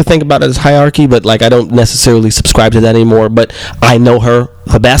 I used to think about it as hierarchy, but like I don't necessarily subscribe to that anymore. But I know her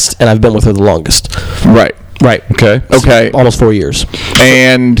the best, and I've been with her the longest. Right. Right. Okay. Almost 4 years.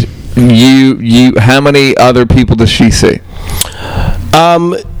 And you how many other people does she see?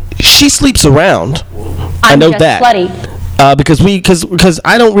 She sleeps around. I I'm know just that. slutty. Because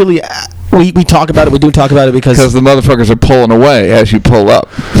I don't really. We talk about it. We do talk about it because Because the motherfuckers are pulling away as you pull up.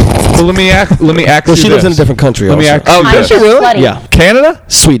 Well, let me ask well, you she lives in a this. different country. Let me also. ask. Oh, I'm does she just really? slutty. Yeah, Canada?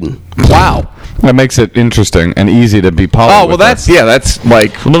 Sweden. Wow. That makes it interesting and easy to be poly. Oh, well, that's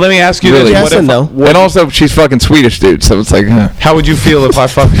like... Well, let me ask you Really? this. Yes What and if- no. And also, she's fucking Swedish, dude, so it's like... How would you feel if I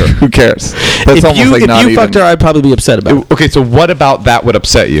fucked her? who cares? That's If almost you like not even... fucked her, I'd probably be upset about it Okay, so what about that would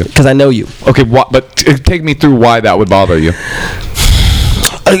upset you? because I know you. Okay, but take me through why that would bother you.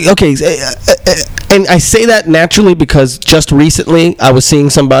 Okay, and I say that naturally because just recently I was seeing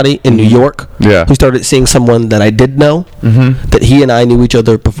somebody in New York who started seeing someone that I did know, that he and I knew each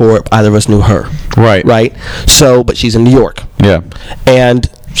other before either of us knew her. Right. So, but she's in New York. Yeah. And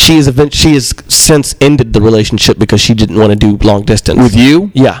she has since ended the relationship because she didn't want to do long distance. With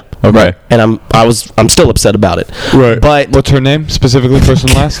you? Yeah. Okay. And I'm still upset about it. Right. But what's her name specifically, first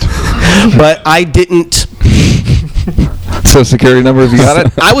and last? But I didn't. Social security number, if you got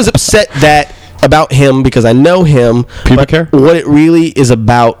it. I was upset about him because I know him. People care. What it really is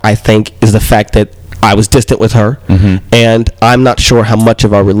about, I think, is the fact that I was distant with her, and I'm not sure how much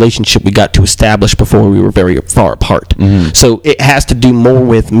of our relationship we got to establish before we were very far apart. So it has to do more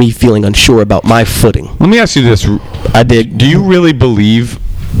with me feeling unsure about my footing. Let me ask you this. I dig. Do you really believe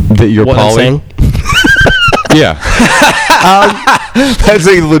that you're what poly? I'm saying? Yeah. That's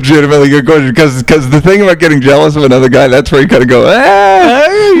a legitimately good question because the thing about getting jealous of another guy, that's where you kind of go,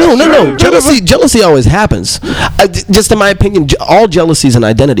 No. Jealousy always happens. Just in my opinion, all jealousy is an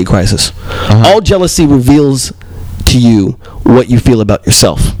identity crisis. All jealousy reveals to you what you feel about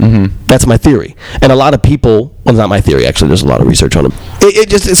yourself. That's my theory. And a lot of people, well, not my theory actually, there's a lot of research on it.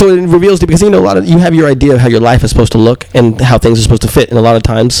 So it reveals to, because you have your idea of how your life is supposed to look and how things are supposed to fit, and a lot of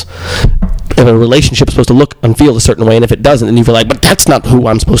times if a relationship is supposed to look and feel a certain way, and if it doesn't, then you feel like, but that's not who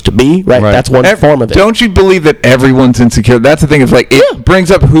I'm supposed to be, right? That's one form of it. Don't you believe that everyone's insecure? That's the thing. It's like, it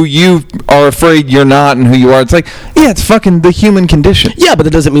brings up who you are afraid you're not and who you are. It's like, it's fucking the human condition. Yeah, but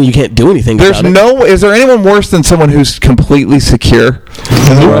it doesn't mean you can't do anything about it. Is there anyone worse than someone who's completely secure?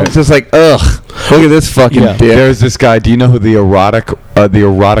 It's just like, ugh, look at this fucking dick. There's this guy. Do you know who the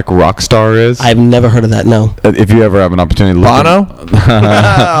erotic rock star is? I've never heard of that, no. If you ever have an opportunity to look Bono?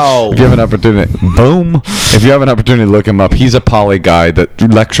 If you have an opportunity, boom. If you have an opportunity to look him up, he's a poly guy that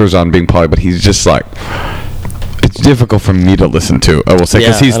lectures on being poly, but he's just like, it's difficult for me to listen to, I will say,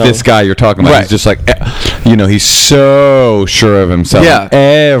 because he's this guy you're talking about. He's just like, he's so sure of himself. Yeah.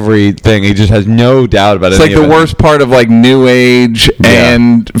 Everything. He just has no doubt about it. It's like the worst part of like new age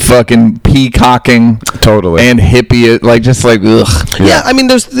and fucking peacocking. Totally. And hippie, like just like, ugh. Yeah, I mean,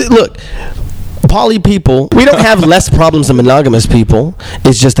 look, poly people, we don't have less problems than monogamous people.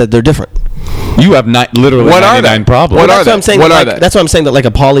 It's just that they're different. You have literally 99 problems. That's what I'm saying that like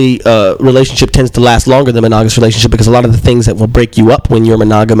a poly relationship tends to last longer than a monogamous relationship, because a lot of the things that will break you up when you're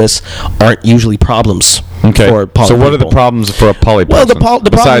monogamous aren't usually problems. Okay. For poly so what people. are the problems for a poly person? Well,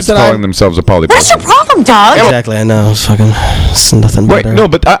 the besides calling themselves a poly person? What's your problem, dog? Exactly, I know. It's nothing better. Right, no,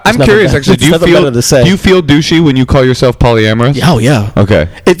 but I'm curious actually. Do you feel douchey when you call yourself polyamorous? Oh yeah. Okay.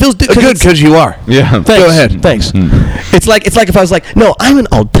 It feels good because you are. Yeah. Thanks. Go ahead. Thanks. It's like if I was like, no, I'm an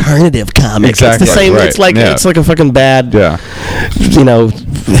alternative comic. Exactly. It's the same. Right. It's like a fucking bad,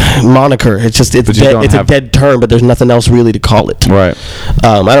 moniker. It's a dead term, but there's nothing else really to call it. Right.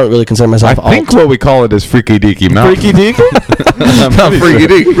 I don't really consider myself. I think what we call it is Freaky Deaky Mountain. Freaky Deaky? Not Freaky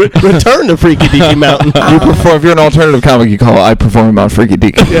Deaky. Return to Freaky Deaky Mountain. If you're an alternative comic, you call it I Perform Mount Freaky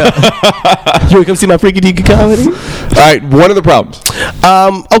Deaky. Yeah. You want to come see my Freaky Deaky comedy? All right, what are the problems?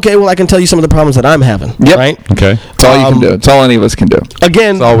 Okay, well, I can tell you some of the problems that I'm having. Yep. Right? Okay. It's all you can do. It's all any of us can do.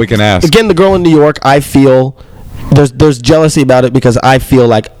 Again, that's all we can ask. Again, the girl in New York, I feel there's jealousy about it because I feel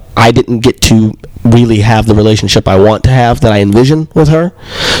like I didn't get to really have the relationship I want to have that I envision with her.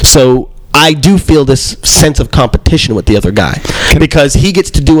 So I do feel this sense of competition with the other guy because he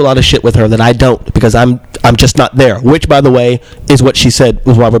gets to do a lot of shit with her that I don't, because I'm just not there, which, by the way, is what she said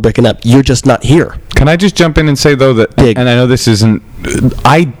was why we're breaking up. You're just not here. Can I just jump in and say, though, that, and I know this isn't,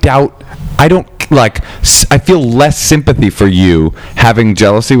 I feel less sympathy for you having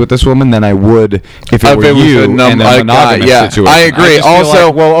jealousy with this woman than I would if it were you in a monogamous situation. I agree. Also,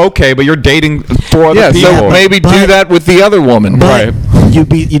 like, well, okay, but you're dating 4 other people. So maybe do that with the other woman. Right.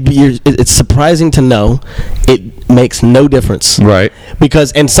 It's surprising to know it makes no difference. Right.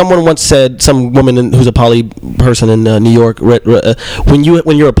 Because, and someone once said, some woman who's a poly person in New York, when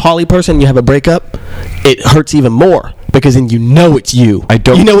you're a poly person, you have a breakup, it hurts even more. Because then it's you.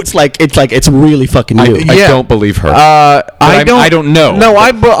 It's really fucking you. I don't believe her. I don't know. No,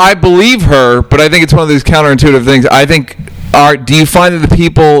 I believe her, but I think it's one of these counterintuitive things. I think, do you find that the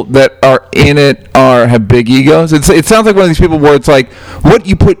people that are in it have big egos? It sounds like one of these people where it's like, what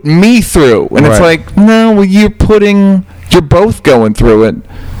you put me through, and it's like, no, well, you're both going through it.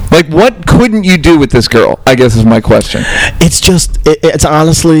 Like, what couldn't you do with this girl? I guess is my question. It's just, it's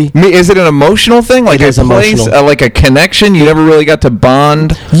honestly. Is it an emotional thing? Like It is a place, emotional. like a connection? You never really got to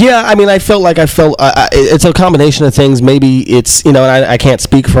bond? Yeah, I mean, I felt it's a combination of things. Maybe it's, and I can't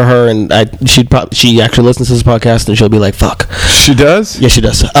speak for her, and she actually listens to this podcast, and she'll be like, "Fuck." She does? Yeah, she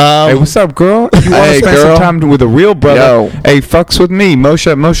does. Hey, what's up, girl? If you want to Hey, spend girl. some time with a real brother, Yo. hey, fucks with me, Moshe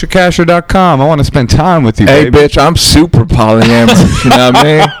at MosheCasher.com. I want to spend time with you, Hey, baby. bitch, I'm super polyamorous. You know what I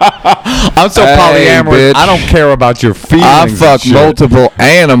mean? I'm so Hey, polyamorous. bitch. I don't care about your feelings. I and fuck shit. multiple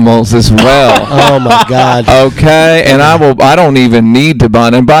animals as well. Oh my God. Okay, and I don't even need to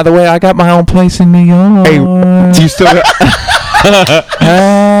bond. And by the way, I got my own place in New York. Hey, do you still?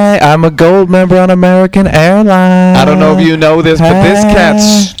 Hey, I'm a gold member on American Airlines. I don't know if you know this, but this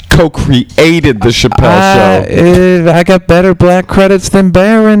cat co-created the Chappelle show. I got better black credits than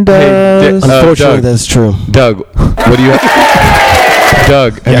Barron does. Unfortunately, Doug. that's true. Doug, what do you?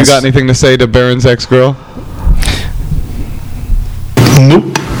 Doug, have you Yes. got anything to say to Barron's ex-girl?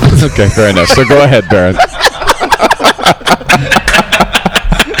 Nope. Okay, fair enough. So go ahead, Barron.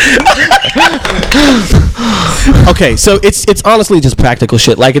 Okay, so it's honestly just practical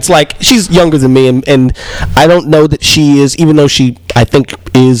shit. Like, it's like she's younger than me, and I don't know that she is, even though she, I think,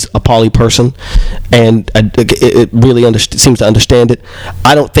 is a poly person, and it really seems to understand it.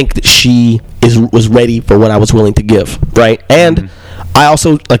 I don't think that she was ready for what I was willing to give, right? And I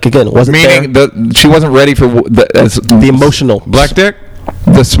also, like, again, wasn't Meaning there. she wasn't ready for The emotional Black dick?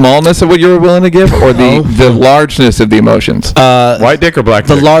 the smallness of what you were willing to give, or the largeness of the emotions. White dick or black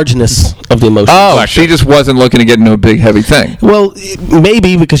the dick? largeness of the emotion. Oh, she just wasn't looking to get into a big heavy thing. Well,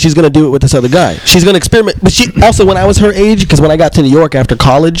 maybe because she's going to do it with this other guy. She's going to experiment. But she also, when I was her age, because when I got to New York after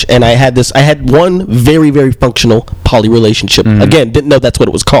college, and I had one very, very functional poly relationship. Again, didn't know that's what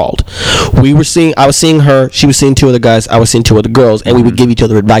it was called. I was seeing her, she was seeing two other guys, I was seeing two other girls, and we would give each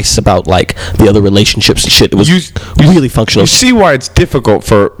other advice about, like, the other relationships and shit. It was really functional. You see why it's difficult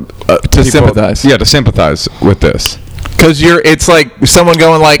for people, sympathize. Yeah, to sympathize with this. Because it's like someone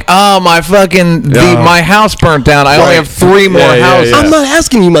going like, oh, my house burnt down. I only have 3 more Yeah, yeah, houses. yeah. I'm not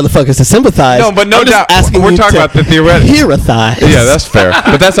asking you motherfuckers to sympathize. No, but no I'm just doubt, asking we're you talking to about the theoretical. Hear-a-thize. Yeah, that's fair.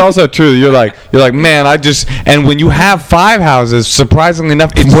 But that's also true. You're like, man, and when you have 5 houses, surprisingly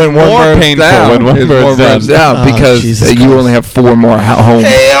enough, it's When one more burns painful down, when one it's more burns burns down. down because Jesus you Christ. only have 4 more homes.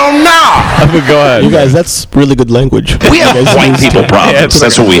 Hell no! Go ahead. You guys, that's really good language. We have white people problems.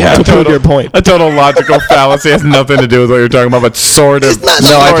 That's what we have. To prove your point. A total logical fallacy has nothing to do with what you're talking about, but sort of. It's not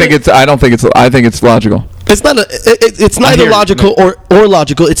No, I think it's logical. It's not. It's I neither hear- logical or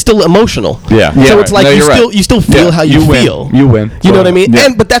logical. It's still emotional. Yeah. So Yeah, it's like no, you're right. you still feel Yeah, how you win. feel. You win. You know what I mean? Yeah.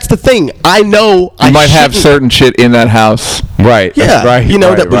 But that's the thing. I know You might have shouldn't- certain shit in that house. Right. Yeah. That's right. You know,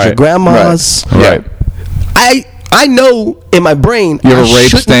 right, that was your right. grandma's. Right. I know in my brain. You have I a rape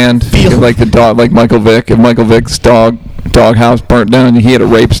shouldn't stand, Feel like the dog, like Michael Vick. If Michael Vick's dog house burnt down, he had a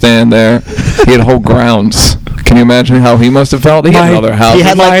rape stand there. He had whole grounds. Can you imagine how he must have felt? He had another house. he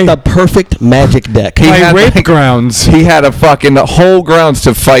had like the perfect magic deck. He My had rape like- grounds. He had a fucking whole grounds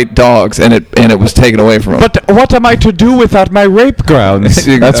to fight dogs, and it was taken away from him. But what am I to do without my rape grounds?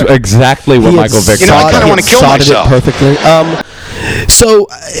 That's exactly what He had Michael Vick You know, I said. kinda he wanna had kill sodded myself. it perfectly. So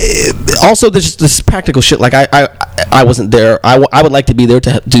also there's this practical shit. Like I wasn't there. I would like to be there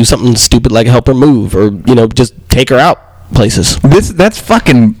to do something stupid like help her move or just take her out places. That's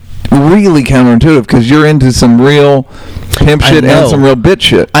fucking really counterintuitive because you're into some real pimp I shit know. and some real bitch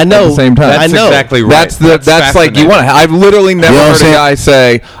shit. I know. At the same time. I know. exactly right. That's like you want to. I've literally never heard a guy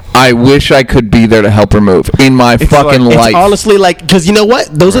say, "I wish I could be there to help her move" in my fucking like- life. It's honestly like, because you know what?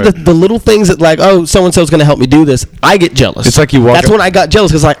 Those are the little things that like, oh, so-and-so's going to help me do this. I get jealous. It's like you walk That's up- when I got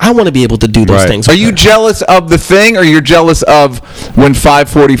jealous because like, I want to be able to do those Right. things. Are with you her. jealous of the thing, or you're jealous of when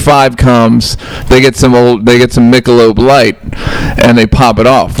 5:45 comes? They get some Michelob Light, and they pop it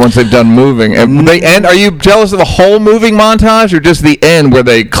off once they've done moving. And they end. Are you jealous of the whole moving montage, or just the end where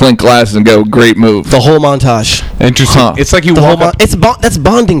they clink glasses and go, "Great move"? The whole montage. Interesting. Huh. It's like you The whole walk up. that's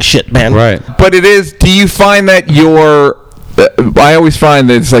bonding shit, man. Right. But it is. Do you find that you're? I always find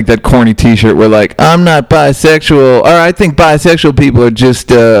that it's like that corny T-shirt where like I'm not bisexual, or I think bisexual people are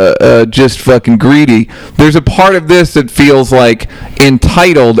just fucking greedy. There's a part of this that feels like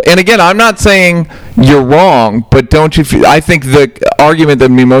entitled. And again, I'm not saying you're wrong, but don't you feel, I think the argument that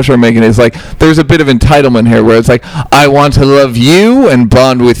me and Moshe are making is like there's a bit of entitlement here where it's like I want to love you and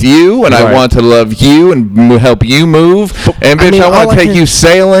bond with you and I want to love you and help you move and bitch I want to take you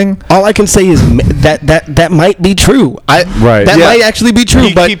sailing. All I can say is that might be true. That might actually be true.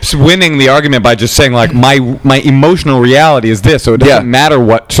 He keeps winning the argument by just saying like my emotional reality is this, so it doesn't matter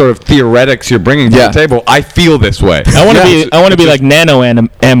what sort of theoretics you're bringing to the table. I feel this way. I want to be like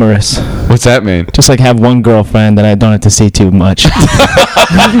nano-amorous. What's that mean? Just like have one girlfriend that I don't have to see too much.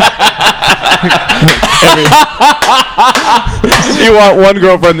 You want one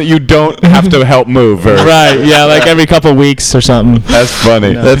girlfriend that you don't have to help move, right? Yeah, like every couple weeks or something. That's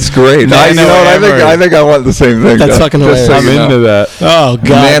funny. No. That's great. I think I want the same thing. That's fucking hilarious. I'm into that. Oh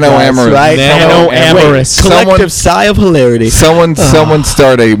god, nano-amorous. Right? Nano-amorous. Collective sigh of hilarity. Someone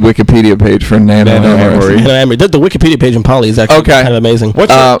start a Wikipedia page for nano-amorous. The Wikipedia page in Poly is actually kind of amazing.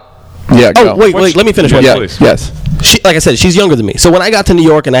 What's yeah. Oh, wait. Let me finish. Yes. Like I said, she's younger than me. So when I got to New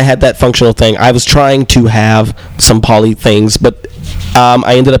York and I had that functional thing, I was trying to have some poly things, but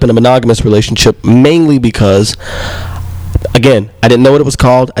I ended up in a monogamous relationship mainly because, again, I didn't know what it was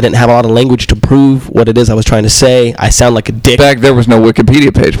called. I didn't have a lot of language to prove what it is I was trying to say. I sound like a dick. There was no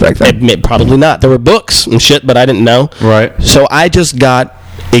Wikipedia page back then. Probably not. There were books and shit, but I didn't know. Right. So I just got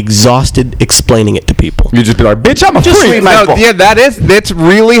exhausted explaining it to people. You just be like, bitch, I'm a freak. Yeah, that's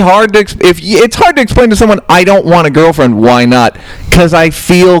really hard to it's hard to explain to someone I don't want a girlfriend. Why not? Because I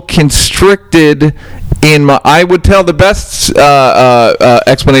feel constricted in my. I would tell the best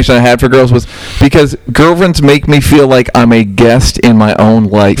explanation I had for girls was because girlfriends make me feel like I'm a guest in my own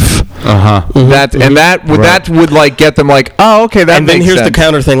life. That would like get them like, oh, okay, that. And then makes here's sense. the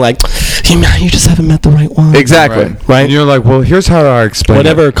counter thing, like, you just haven't met the right one. Exactly. Right. And you're like, well, here's how I explain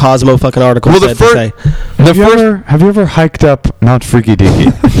whatever it. Cosmo fucking article said to say. Have you ever hiked up Mount Freaky Deaky?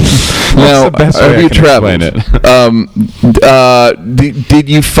 No, the best way I you can traveled? Did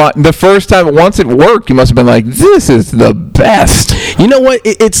you find the first time once it worked? You must have been like, this is the best. You know what?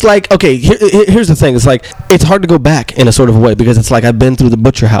 It's like, okay, here's the thing. It's like it's hard to go back in a sort of way because it's like I've been through the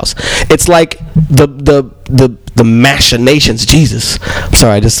butcher house. It's like the machinations. Jesus, I'm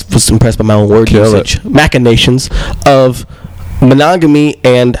sorry, I just was impressed by my own word usage. Machinations of monogamy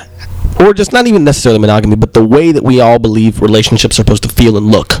or just not even necessarily monogamy, but the way that we all believe relationships are supposed to feel and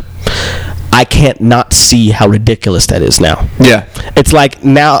look. I can't not see how ridiculous that is now. Yeah. It's like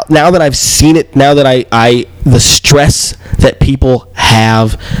now that I've seen it, now that I the stress that people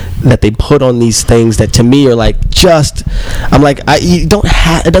have that they put on these things that to me are like I'm like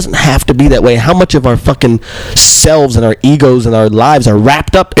it doesn't have to be that way. How much of our fucking selves and our egos and our lives are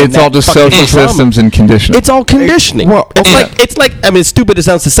wrapped up in it's all just social systems and conditioning. It's all conditioning. It's like I mean, stupid it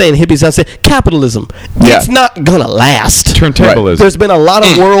sounds to say and hippie sounds to say, capitalism. Yeah. It's not gonna last. Turntablism. Right. There's been a lot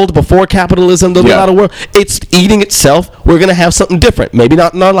of world before capitalism. There's a lot of world. It's eating itself. We're gonna have something different. Maybe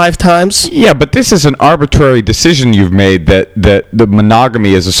not in our lifetimes. Yeah, but this is an arbitrary decision you've made that the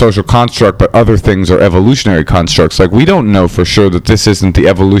monogamy is a social construct, but other things are evolutionary constructs. Like, we don't know for sure that this isn't the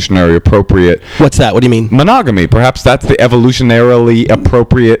evolutionary appropriate. What's that? What do you mean? Monogamy. Perhaps that's the evolutionarily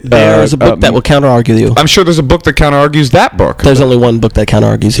appropriate. There's a book that will counter-argue you. I'm sure there's a book that counter-argues that book. There's only one book that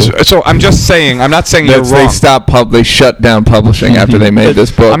counter-argues you. So I'm just saying. I'm not saying you're wrong. They shut down publishing after they made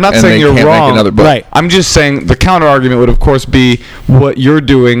this book. I'm not saying you're wrong. Make another book. Right. I'm just saying the counter-argument would, of course, be what you're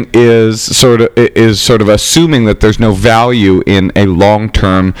doing is sort of assuming that there's no value in a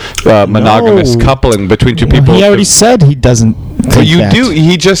long-term monogamous coupling between two people. He already said he doesn't. But you do.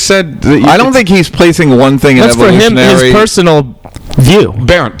 He just said that I don't think he's placing one thing in evolutionary. That's for him, his personal view.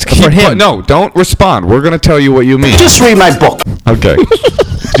 Barrett, for him. No, don't respond. We're going to tell you what you mean. Just read my book. Okay.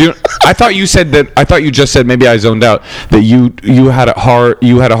 I thought you just said, maybe I zoned out, that you had a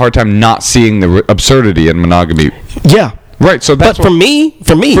hard time not seeing the absurdity in monogamy. Yeah. Right, so that's for me,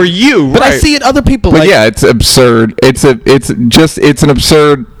 for you, but right. I see it other people. But yeah, it's absurd. It's an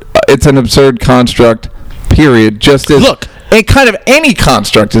absurd construct. Period. Just as kind of any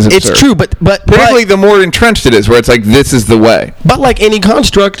construct is absurd. It's true, but particularly the more entrenched it is, where it's like this is the way. But like any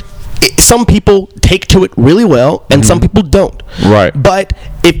construct, some people take to it really well, and some people don't. Right. But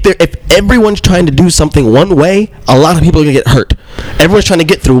if everyone's trying to do something one way, a lot of people are gonna get hurt. Everyone's trying to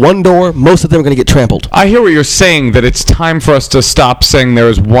get through one door. Most of them are gonna get trampled. I hear what you're saying. That it's time for us to stop saying there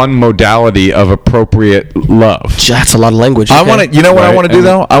is one modality of appropriate love. That's a lot of language. I want to. You know what I want to do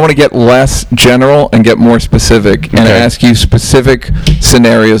though? I want to get less general and get more specific, and ask you specific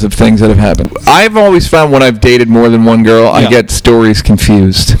scenarios of things that have happened. I've always found when I've dated more than one girl, I get stories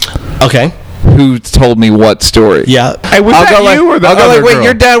confused. Okay. who told me what story. Yeah. Hey, was I'll that go like, you or the I'll go other like, wait, girl?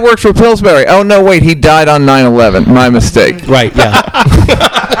 your dad worked for Pillsbury. Oh, no, wait, he died on 9/11. My mistake. Right. Yeah.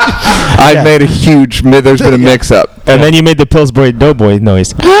 I've made a huge, there's been a mix-up. And then you made the Pillsbury Doughboy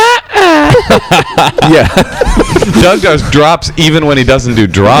noise. Yeah. Doug does drops even when he doesn't do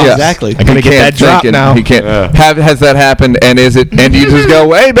drops. Yeah. Exactly. I'm gonna get that drop now. He can't. Has that happened? And is it? And you just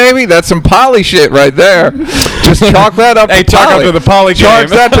go, hey, baby, that's some poly shit right there. Just chalk that up. Hey, to chalk poly. up to the poly Charge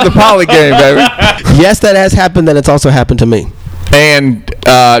game. that to the poly game, baby. Yes, that has happened. Then it's also happened to me. And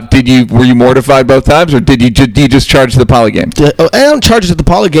were you mortified both times, or did you just charge the poly game? I don't charge it to the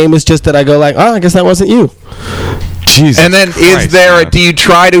poly game. It's just that I go like, oh, I guess that wasn't you. Jesus. And then Christ, is there? man. Do you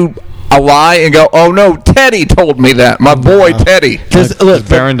try to lie and go, oh no, Teddy told me that. My boy Teddy. Because look,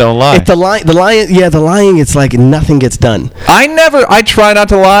 Baron don't lie. If the lying, it's like nothing gets done. I try not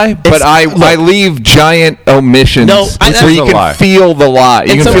to lie, but I leave giant omissions No, where that's you a can lie. feel the lie.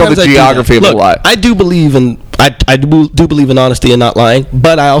 You And can feel sometimes the I do geography that. of the lie. I do believe in I do believe in honesty and not lying,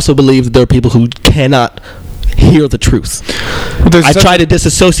 but I also believe that there are people who cannot hear the truth. I try to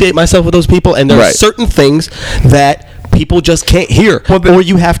disassociate myself with those people, and there are Right. certain things that people just can't hear, or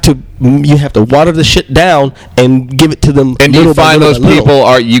you have to water the shit down and give it to them. And you find those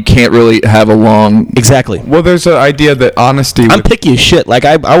people you can't really have a long. Exactly. Well, there's an idea that honesty. I'm picky as shit. Like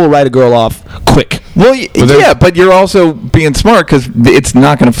I will write a girl off quick. Well, yeah, but you're also being smart because it's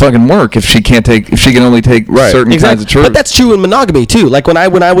not going to fucking work if she can only take certain kinds of truth. But that's true in monogamy too. Like when I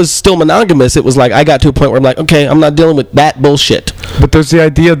was still monogamous, it was like I got to a point where I'm like, okay, I'm not dealing with that bullshit. But there's the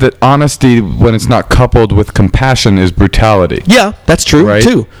idea that honesty, when it's not coupled with compassion, is brutality. Yeah, that's true Right?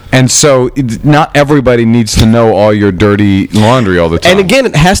 too. And so not everybody needs to know all your dirty laundry all the time. And again,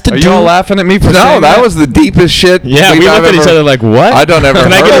 it has to Are do. you all laughing at me for no, saying that was the deepest shit. Yeah, we looked at each other like, what? I don't ever.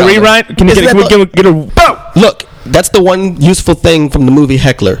 Can I get a rewrite? Can we Isn't that get a Look, that's the one useful thing from the movie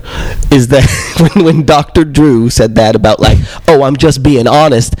Heckler, is that when Dr. Drew said that about like, oh, I'm just being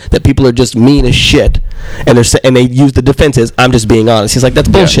honest, that people are just mean as shit, and they use the defense as I'm just being honest. He's like, that's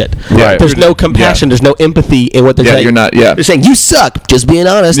bullshit. Right. There's no compassion. There's no empathy in what they're saying. You're not. Yeah. They're saying you suck. Just being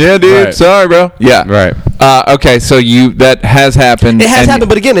honest. Yeah, dude. Right. Sorry, bro. Yeah. Right. Okay, so that has happened. It has happened,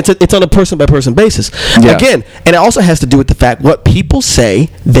 but again, it's on a person by person basis. Yeah. Again, and it also has to do with the fact what people say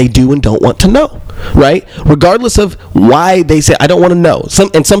they do and don't want to know, right? Regardless of why they say I don't want to know.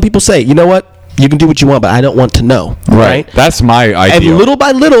 Some people say, you know what? You can do what you want, but I don't want to know. Right? That's my idea. And little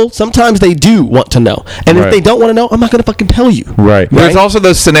by little, sometimes they do want to know. And if Right. they don't want to know, I'm not going to fucking tell you. Right. There's also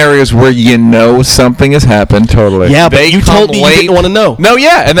those scenarios where you know something has happened. Totally. Yeah, but They you come told me you late. didn't want to know. No,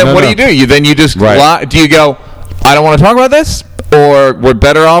 yeah, and then No, what no. do? You just Right. lie. Do you go, I don't want to talk about this, or we're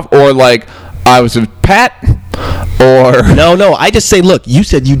better off, or like I was with Pat, or No. I just say, look, you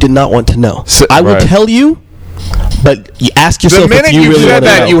said you did not want to know. So- I will Right. tell you, but you ask the yourself minute if you you really said want to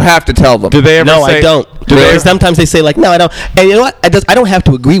that, know. you have to tell them. Do they ever No, say? I don't. Do they Because sometimes they say like, no, I don't. And you know what? I don't have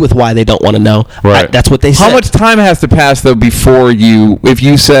to agree with why they don't want to know. Right. That's what they say. How much time has to pass though before if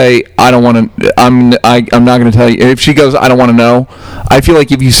you say I don't want to, I'm not going to tell you. If she goes, I don't want to know, I feel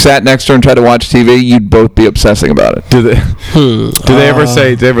like if you sat next to her and tried to watch TV, you'd both be obsessing about it. Do they ever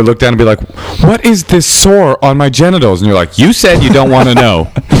say? Do they ever look down and be like, "What is this sore on my genitals?" And you're like, "You said you don't want to know."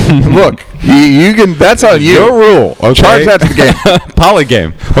 Look, you can. That's on you. Your rule. Okay? Charge that to the game. Poly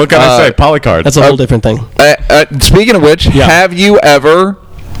game. What can I say? Poly card. That's a whole different thing. Speaking of which, have you ever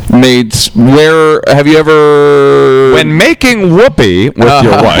when making whoopee with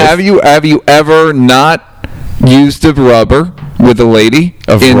your wife. Have you ever not used a rubber with a lady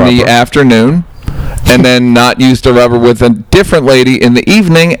in the afternoon, and then not used a rubber with a different lady in the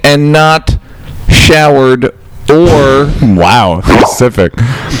evening, and not showered or Wow, specific.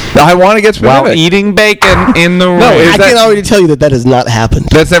 I want to get specific. While eating bacon in the rain. No, I can already tell you that has not happened.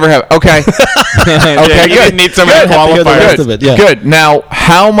 That's never happened. Okay. Okay, you good. need some Good. hear the rest qualifiers. of it, yeah. Good. Now,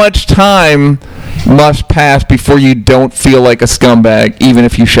 how much time must pass before you don't feel like a scumbag, even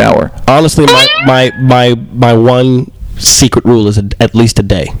if you shower? Honestly, my one secret rule is at least a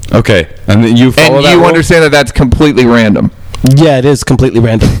day. Okay, and then you follow And that you rule? understand that that's completely random. Yeah, it is completely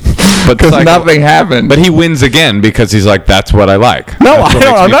random. But Because nothing happened. But he wins again because he's like, "That's what I like." No, That's what I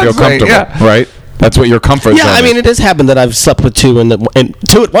don't- makes I'm me not feel saying- comfortable, yeah. right? That's what your comfort Yeah, zone I mean, is. it has happened that I've slept with two and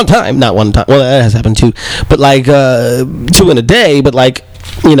two at one time. Not one time. Well, that has happened too. But like two in a day. But like,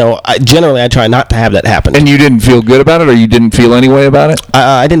 you know, generally I try not to have that happen. And you didn't feel good about it, or you didn't feel any way about it?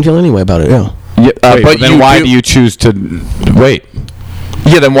 I didn't feel any way about it. Yeah. Wait, but then you why do you choose to wait?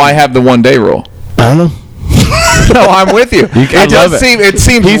 Yeah, then why have the 1 day rule? I don't know. No, I'm with you. It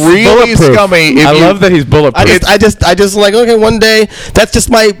seems really scummy. I love that he's bulletproof. I just like, okay, one day. That's just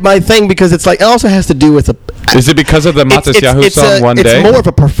my thing, because it's like, it also has to do with Is it because of the Matas Yahoo song One Day? It's more of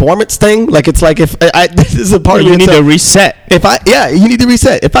a performance thing. Like, it's like, if this is a part of you need to reset. You need to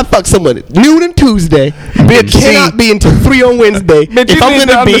reset. If I fuck someone noon and Tuesday, it cannot be until 3 on Wednesday. If I'm going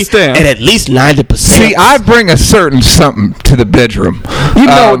to be at least 90%. See, I bring a certain something to the bedroom.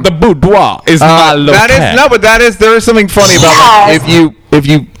 The boudoir is my locale. There is something funny about like, if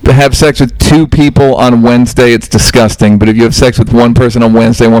you have sex with 2 people on Wednesday, it's disgusting. But if you have sex with one person on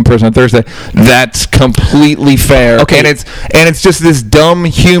Wednesday, one person on Thursday, that's completely fair. Okay. And it's just this dumb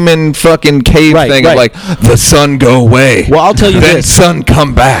human fucking cave thing of like, the sun go away. Well, I'll tell you then this. sun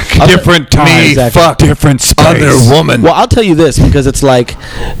come back. Different time. Fuck. Different space. Other woman. Well, I'll tell you this, because it's like,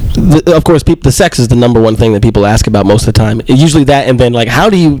 of course, the sex is the number one thing that people ask about most of the time. Usually that, and then like, how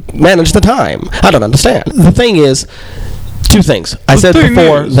do you manage the time? I don't understand. The thing is, 2 things. I said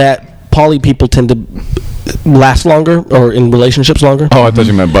before that poly people tend to last longer, or in relationships longer. Oh, I thought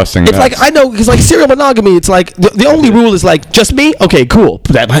you meant busting. It's like, I know, because like serial monogamy, it's like the only rule is like, just me. Okay, cool.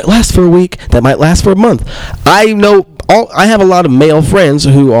 That might last for a week. That might last for a month. I know. I have a lot of male friends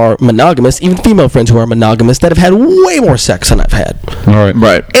who are monogamous, even female friends who are monogamous, that have had way more sex than I've had. All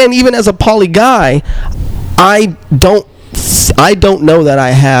right. And even as a poly guy, I don't know that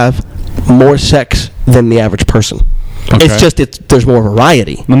I have more sex than the average person. Okay. It's just there's more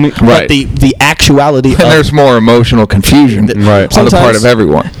variety. But the actuality, and there's more emotional confusion, on the part of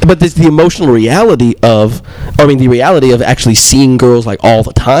everyone. But there's the emotional reality of, the reality of actually seeing girls like all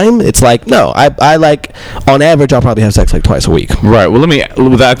the time. It's like, no, I like, on average, I'll probably have sex like twice a week. Right. Well,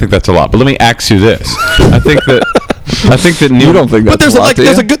 I think that's a lot. But let me ask you this. I think that you don't think that's a lot.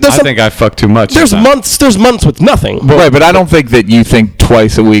 I think I fuck too much. There's months with nothing. Right, but I don't think that you think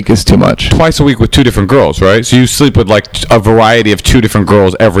twice a week is too much. Twice a week with 2 different girls, right? So you sleep with like a variety of 2 different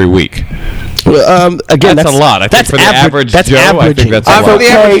girls every week. Again, that's a lot. I think for the average Joe, I think that's a lot. For the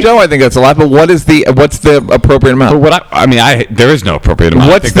average Joe, I think that's a lot. But what's the appropriate amount? There is no appropriate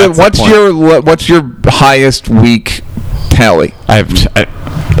amount. What's your highest week tally?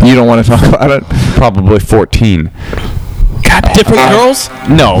 You don't want to talk about it? Probably 14. Different girls?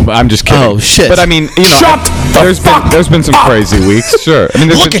 No, I'm just kidding. Oh shit! But I mean, there's been some crazy weeks. Sure. I mean,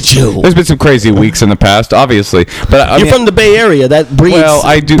 there's been some crazy weeks in the past, obviously. But you're from the Bay Area. That breeds. Well,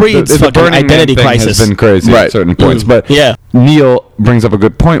 I do. The Burning identity Man crisis has been crazy at certain points. But yeah, Neil brings up a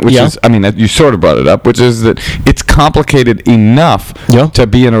good point, which is, you sort of brought it up, which is that it's complicated enough to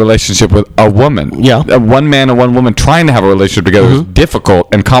be in a relationship with a woman. Yeah. One man and one woman trying to have a relationship together is difficult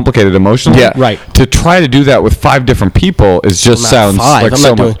and complicated emotionally. Yeah. Right. To try to do that with 5 different people sounds like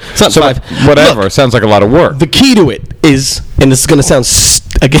so much. Whatever. It sounds like a lot of work. The key to it is, and this is going to sound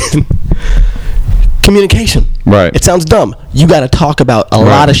again, communication. Right. It sounds dumb. You got to talk about a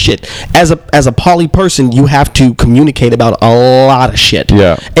lot of shit. As a poly person, you have to communicate about a lot of shit.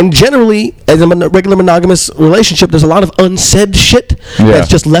 Yeah. And generally, as a regular monogamous relationship, there's a lot of unsaid shit that's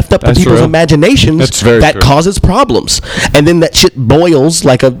just left up to people's imaginations that causes problems. And then that shit boils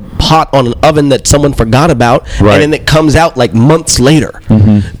like a pot on an oven that someone forgot about, and then it comes out like months later.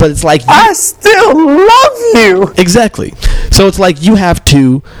 But it's like, I still love you. Exactly. So it's like you have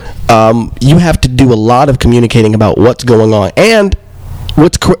to do a lot of communicating about what's going on. And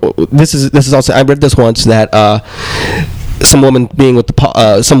this is also, I read this once, that some woman being with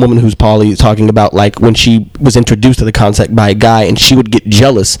some woman who's poly talking about like when she was introduced to the concept by a guy and she would get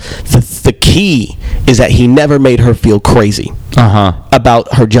jealous. The key is that he never made her feel crazy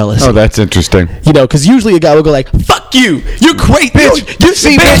about her jealousy. Oh, that's interesting. Because usually a guy will go like, "Fuck you, you're great, bitch. You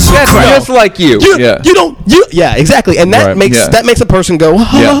see, bitch, that's just like you. Yeah, exactly." And that makes a person go,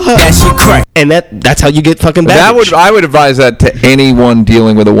 "Yes, you crazy." And that's how you get fucking baggage. I would advise that to anyone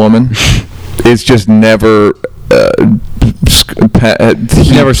dealing with a woman. It's just never.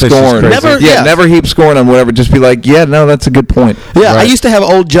 Never scorn. Never heap scorn on whatever. Just be like, that's a good point. Yeah, I used to have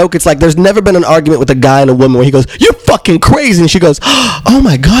an old joke. It's like there's never been an argument with a guy and a woman where he goes, "You're fucking crazy," and she goes, "Oh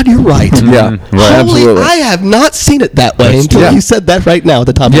my god, you're right." Yeah, right. Absolutely. I have not seen it that way until you said that right now at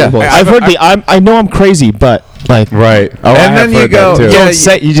the top of your voice. I've heard I know I'm crazy, but like right. Oh, and then you go,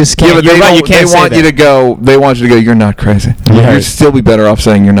 you just can't. Yeah, but they want you to go. They want you to go. You're not crazy. Right. You'd still be better off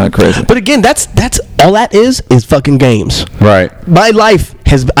saying you're not crazy. But again, that's all that is fucking games. Right. My life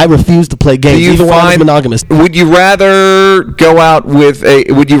I refuse to play games. Even when I was monogamous. Would you rather go out with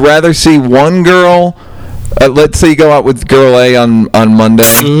would you rather see one girl? Let's say you go out with girl A on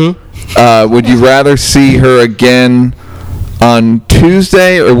Monday. Would you rather see her again on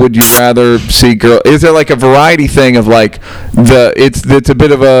Tuesday, or would you rather see girl? Is there like a variety thing of like it's a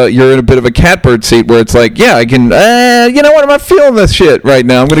bit of a, you're in a bit of a catbird seat where it's like, yeah, I can, you know what, I'm not feeling this shit right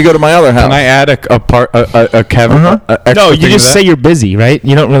now. I'm going to go to my other house. Can I add a Kevin? No, you just say you're busy, right?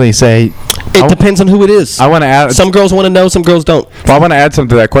 You don't really say. It depends on who it is. I want to add. Some girls want to know, some girls don't. Well, I want to add something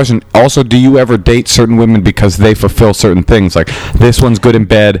to that question. Also, do you ever date certain women because they fulfill certain things? Like, this one's good in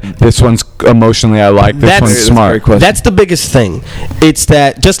bed, this one's emotionally I like, this one's smart. That's the biggest thing. It's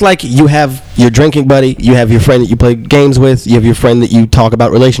that just like you have your drinking buddy, you have your friend that you play games with, you have your friend that you talk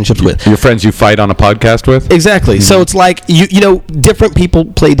about relationships with. Your friends you fight on a podcast with? Exactly. Mm-hmm. So it's like, you know, different people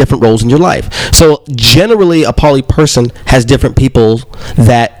play different roles in your life. So generally, a poly person has different people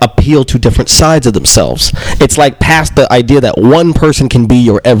that appeal to different sides of themselves. It's like past the idea that one person can be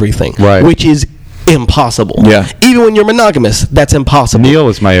your everything, right, which is impossible. Yeah. Even when you're monogamous, that's impossible. Neil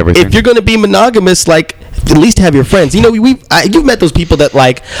is my everything. If you're going to be monogamous, like, at least have your friends. You know, you've met those people that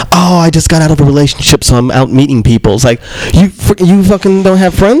like, oh, I just got out of a relationship, so I'm out meeting people. It's like, you fucking don't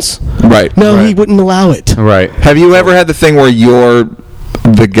have friends? Right. No, right. He wouldn't allow it. Right. Have you ever had the thing where you're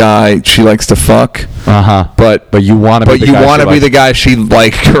the guy she likes to fuck, but you want to be the guy she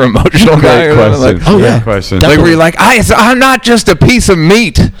like, her emotional guy? Great question. Oh yeah, question. Like where you're like, I'm not just a piece of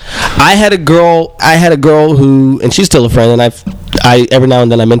meat. I had a girl who, and she's still a friend, and I every now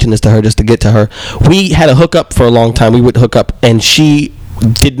and then I mention this to her just to get to her. We had a hookup for a long time. We would hook up, and she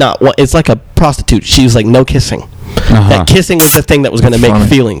did not want. It's like a prostitute. She was like, no kissing. That kissing was the thing that was going to make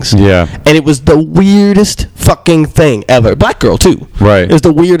feelings. Yeah. And it was the weirdest fucking thing ever. Black girl, too. Right. It was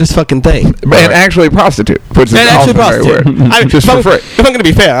the weirdest fucking thing. And actually a prostitute. Which is also very weird. Just for free. If I'm going to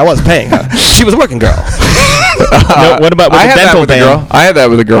be fair, I wasn't paying her. She was a working girl. No, what about with the dental ban? I had that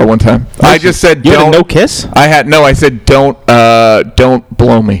with a girl one time. I just said, you don't. had a no kiss? I said, don't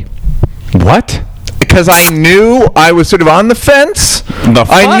blow me. What? Because I knew I was sort of on the fence.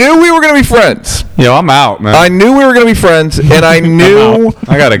 I knew we were going to be friends. Yo, I'm out, man. I knew we were going to be friends, and I knew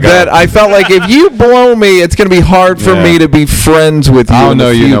I gotta go. that I felt like if you blow me, it's going to be hard for me to be friends with you. I don't in the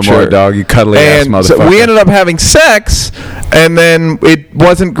know you no future. more, dog. You cuddly ass motherfucker. So we ended up having sex, and then it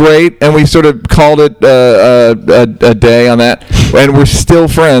wasn't great, and we sort of called it a day on that, and we're still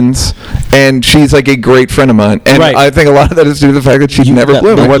friends. And she's like a great friend of mine, and I think a lot of that is due to the fact that she never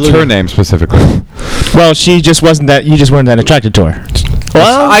blew me. What's her name specifically? Well, she just wasn't that. You just weren't that attracted to her.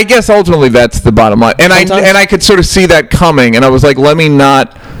 Well, I guess ultimately that's the bottom line, and I could sort of see that coming, and I was like, let me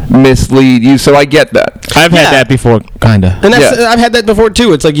not mislead you. So I get that. I've had that before, kinda. And I've had that before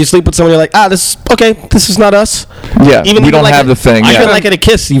too. It's like you sleep with someone, you're like, this is not us. Yeah, even we don't have the thing. Even like at a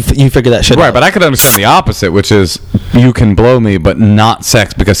kiss, you figure that shit out. Right, but I could understand the opposite, which is you can blow me, but not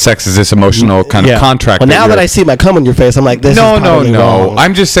sex, because sex is this emotional kind of contract. Well, now that I see my cum on your face, I'm like, this is probably wrong.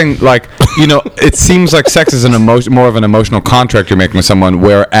 I'm just saying, like, it seems like sex is more of an emotional contract you're making with someone,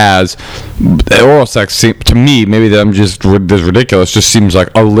 whereas oral sex, to me, maybe that I'm just this ridiculous, just seems like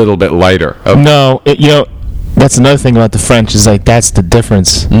a little bit lighter. No, that's another thing about the French is like that's the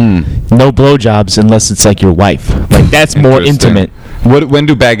difference. No blowjobs unless it's like your wife. Like that's more intimate. When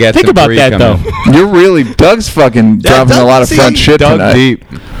do baguettes? Think about that though. You're really Doug's fucking dropping a lot of French shit tonight. Deep.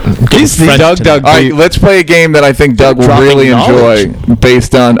 He's Doug deep. All right, let's play a game that I think Doug will really enjoy.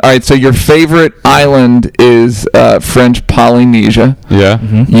 Based on so your favorite island is French Polynesia. Yeah.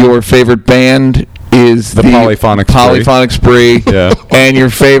 Mm-hmm. Your favorite band is the Polyphonic Spree. Yeah. And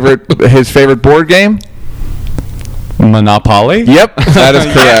his favorite board game? Monopoly? Yep, that is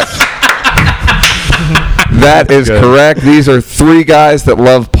correct. That is correct. These are three guys that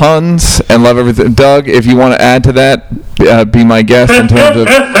love puns and love everything. Doug, if you want to add to that, be my guest in terms of...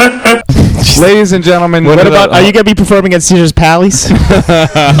 Ladies and gentlemen, what about, are you going to be performing at Caesar's Palace?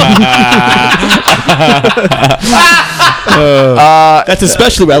 That's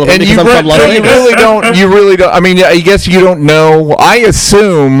especially relevant because I'm from Las Vegas. You really don't. I mean, I guess you don't know. I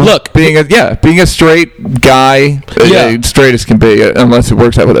assume. Look, being a straight guy, straight as can be, unless it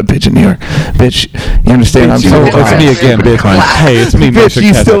works out with a bitch in New York. Bitch, you understand? It's me again, bitch. Hey, it's me, bitch.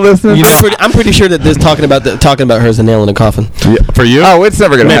 You still listening? I'm pretty sure that this talking about her is a nail in a coffin. Yeah, for you? Oh, it's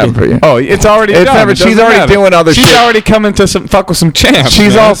never gonna happen for you. Oh, it's already done. She's already doing other shit. She's already coming to fuck with some champs.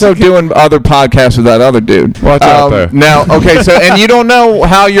 She's also doing other podcasts with that other dude. Watch out there. Now, okay, so and you don't know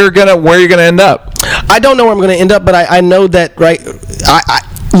where you're gonna end up. I don't know where I'm gonna end up, but I know that I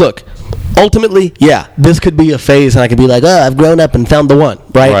look. Ultimately, this could be a phase, and I could be like, I've grown up and found the one,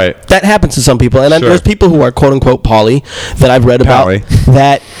 right? That happens to some people, and there's people who are quote unquote poly that I've read about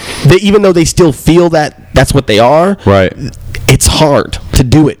that they, even though they still feel that that's what they are, right? it's hard to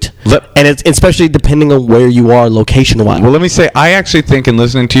do it. And it's especially depending on where you are location-wise. Well, let me say, I actually think in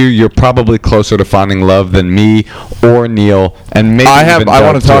listening to you, you're probably closer to finding love than me or Neil, and maybe even I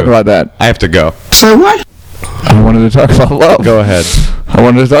want to talk about that. I have to go. Say what? I wanted to talk about love. Go ahead. I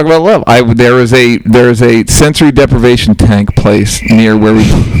wanted to talk about love. There is a sensory deprivation tank place near where we.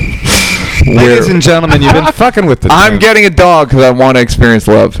 Ladies and gentlemen, you've been fucking with the I'm getting a dog because I want to experience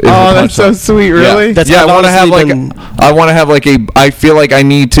love. Oh, that's so sweet, really? Yeah, That's I want to have honestly I feel like I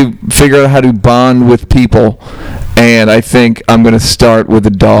need to figure out how to bond with people, and I think I'm going to start with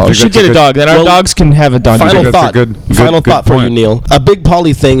a dog. You should get a dog. Then our dogs can have a dog. Final that's a thought. good Final thought for you, point. Neil. A big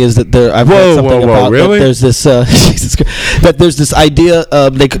poly thing is that I've read something about really? that. There's this that there's this idea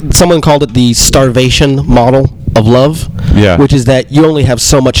of someone called it the starvation model of love. Yeah. Which is that you only have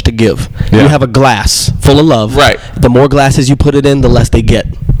so much to give. Yeah. You have a glass full of love. Right. The more glasses you put it in, the less they get.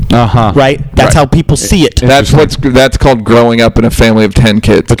 Uh-huh. Right. That's how people see it. That's called growing up in a family of 10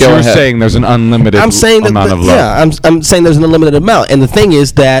 kids. But you're saying there's an unlimited I'm saying amount of love. Yeah, I'm saying there's an unlimited amount, and the thing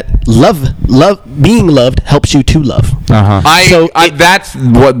is that being loved helps you to love. Uh-huh.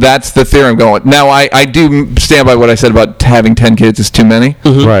 That's the theory I'm going. Now I do stand by what I said about having 10 kids is too many.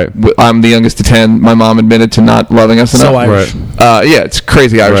 Mm-hmm. Right. I'm the youngest of 10. My mom admitted to not loving us enough. So Irish. Right. Yeah, it's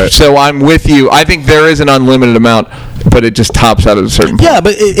crazy Irish. Right. So I'm with you. I think there is an unlimited amount, but it just tops out at a certain point. Yeah,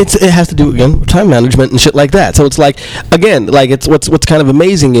 but it has to do again with time management and shit like that. So it's like again, like it's what's kind of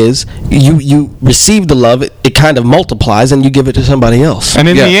amazing is you receive the love, it kind of multiplies, and you give it to somebody else. And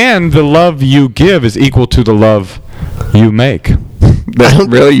in the end, the love you give is equal to the love you make.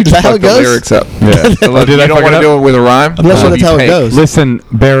 Really? You Is that just how fucked it the goes? lyrics up. Yeah. You don't want to do it with a rhyme? I'm not sure that's how it Take. goes. Listen,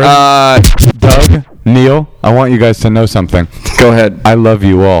 Baron, Doug, Neil, I want you guys to know something. Go ahead. I love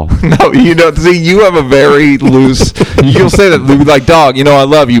you all. No, see, you have a very loose. You'll say that, like, dog. I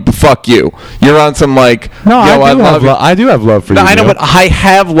love you, but fuck you. You're on some like. No, I do have love for you. No, I know, Neil. but I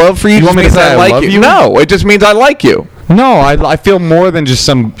have love for you. You want me to say I like love you? No, it just means I like you. No, I feel more than just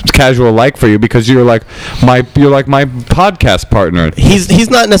some casual like for you because you're like my podcast partner. He's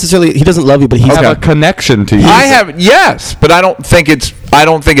not necessarily, he doesn't love you, but he's I have a connection to you. I have, yes, but I don't think it's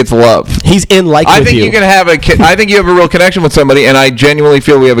love. He's in like I with think you can have I think you have a real connection with somebody, and I genuinely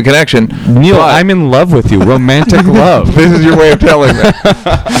feel we have a connection. Neil, but I'm in love with you. Romantic love. This is your way of telling me.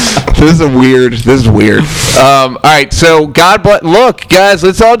 This is weird. All right, so God bless. Look, guys,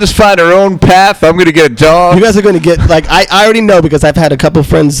 let's all just find our own path. I'm gonna get a dog. You guys are going to get, like, I already know because I've had a couple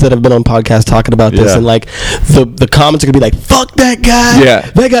friends that have been on podcasts talking about this, Yeah. and, like, the comments are going to be like, fuck that guy. Yeah.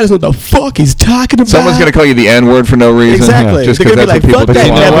 That guy doesn't know what the fuck he's talking about. Someone's gonna call you the N-word for no reason. Exactly. Just They're because going to that's be like, what people fuck that, do.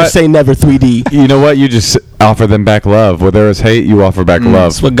 You know never what? say never 3D. You know what? You just offer them back love. Where there is hate, you offer back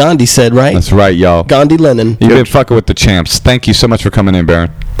love. That's what Gandhi said, right? That's right, y'all. Gandhi Lenin. You've been fucking with the champs. Thank you so much for coming in,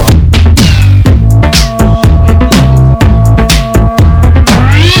 Baron.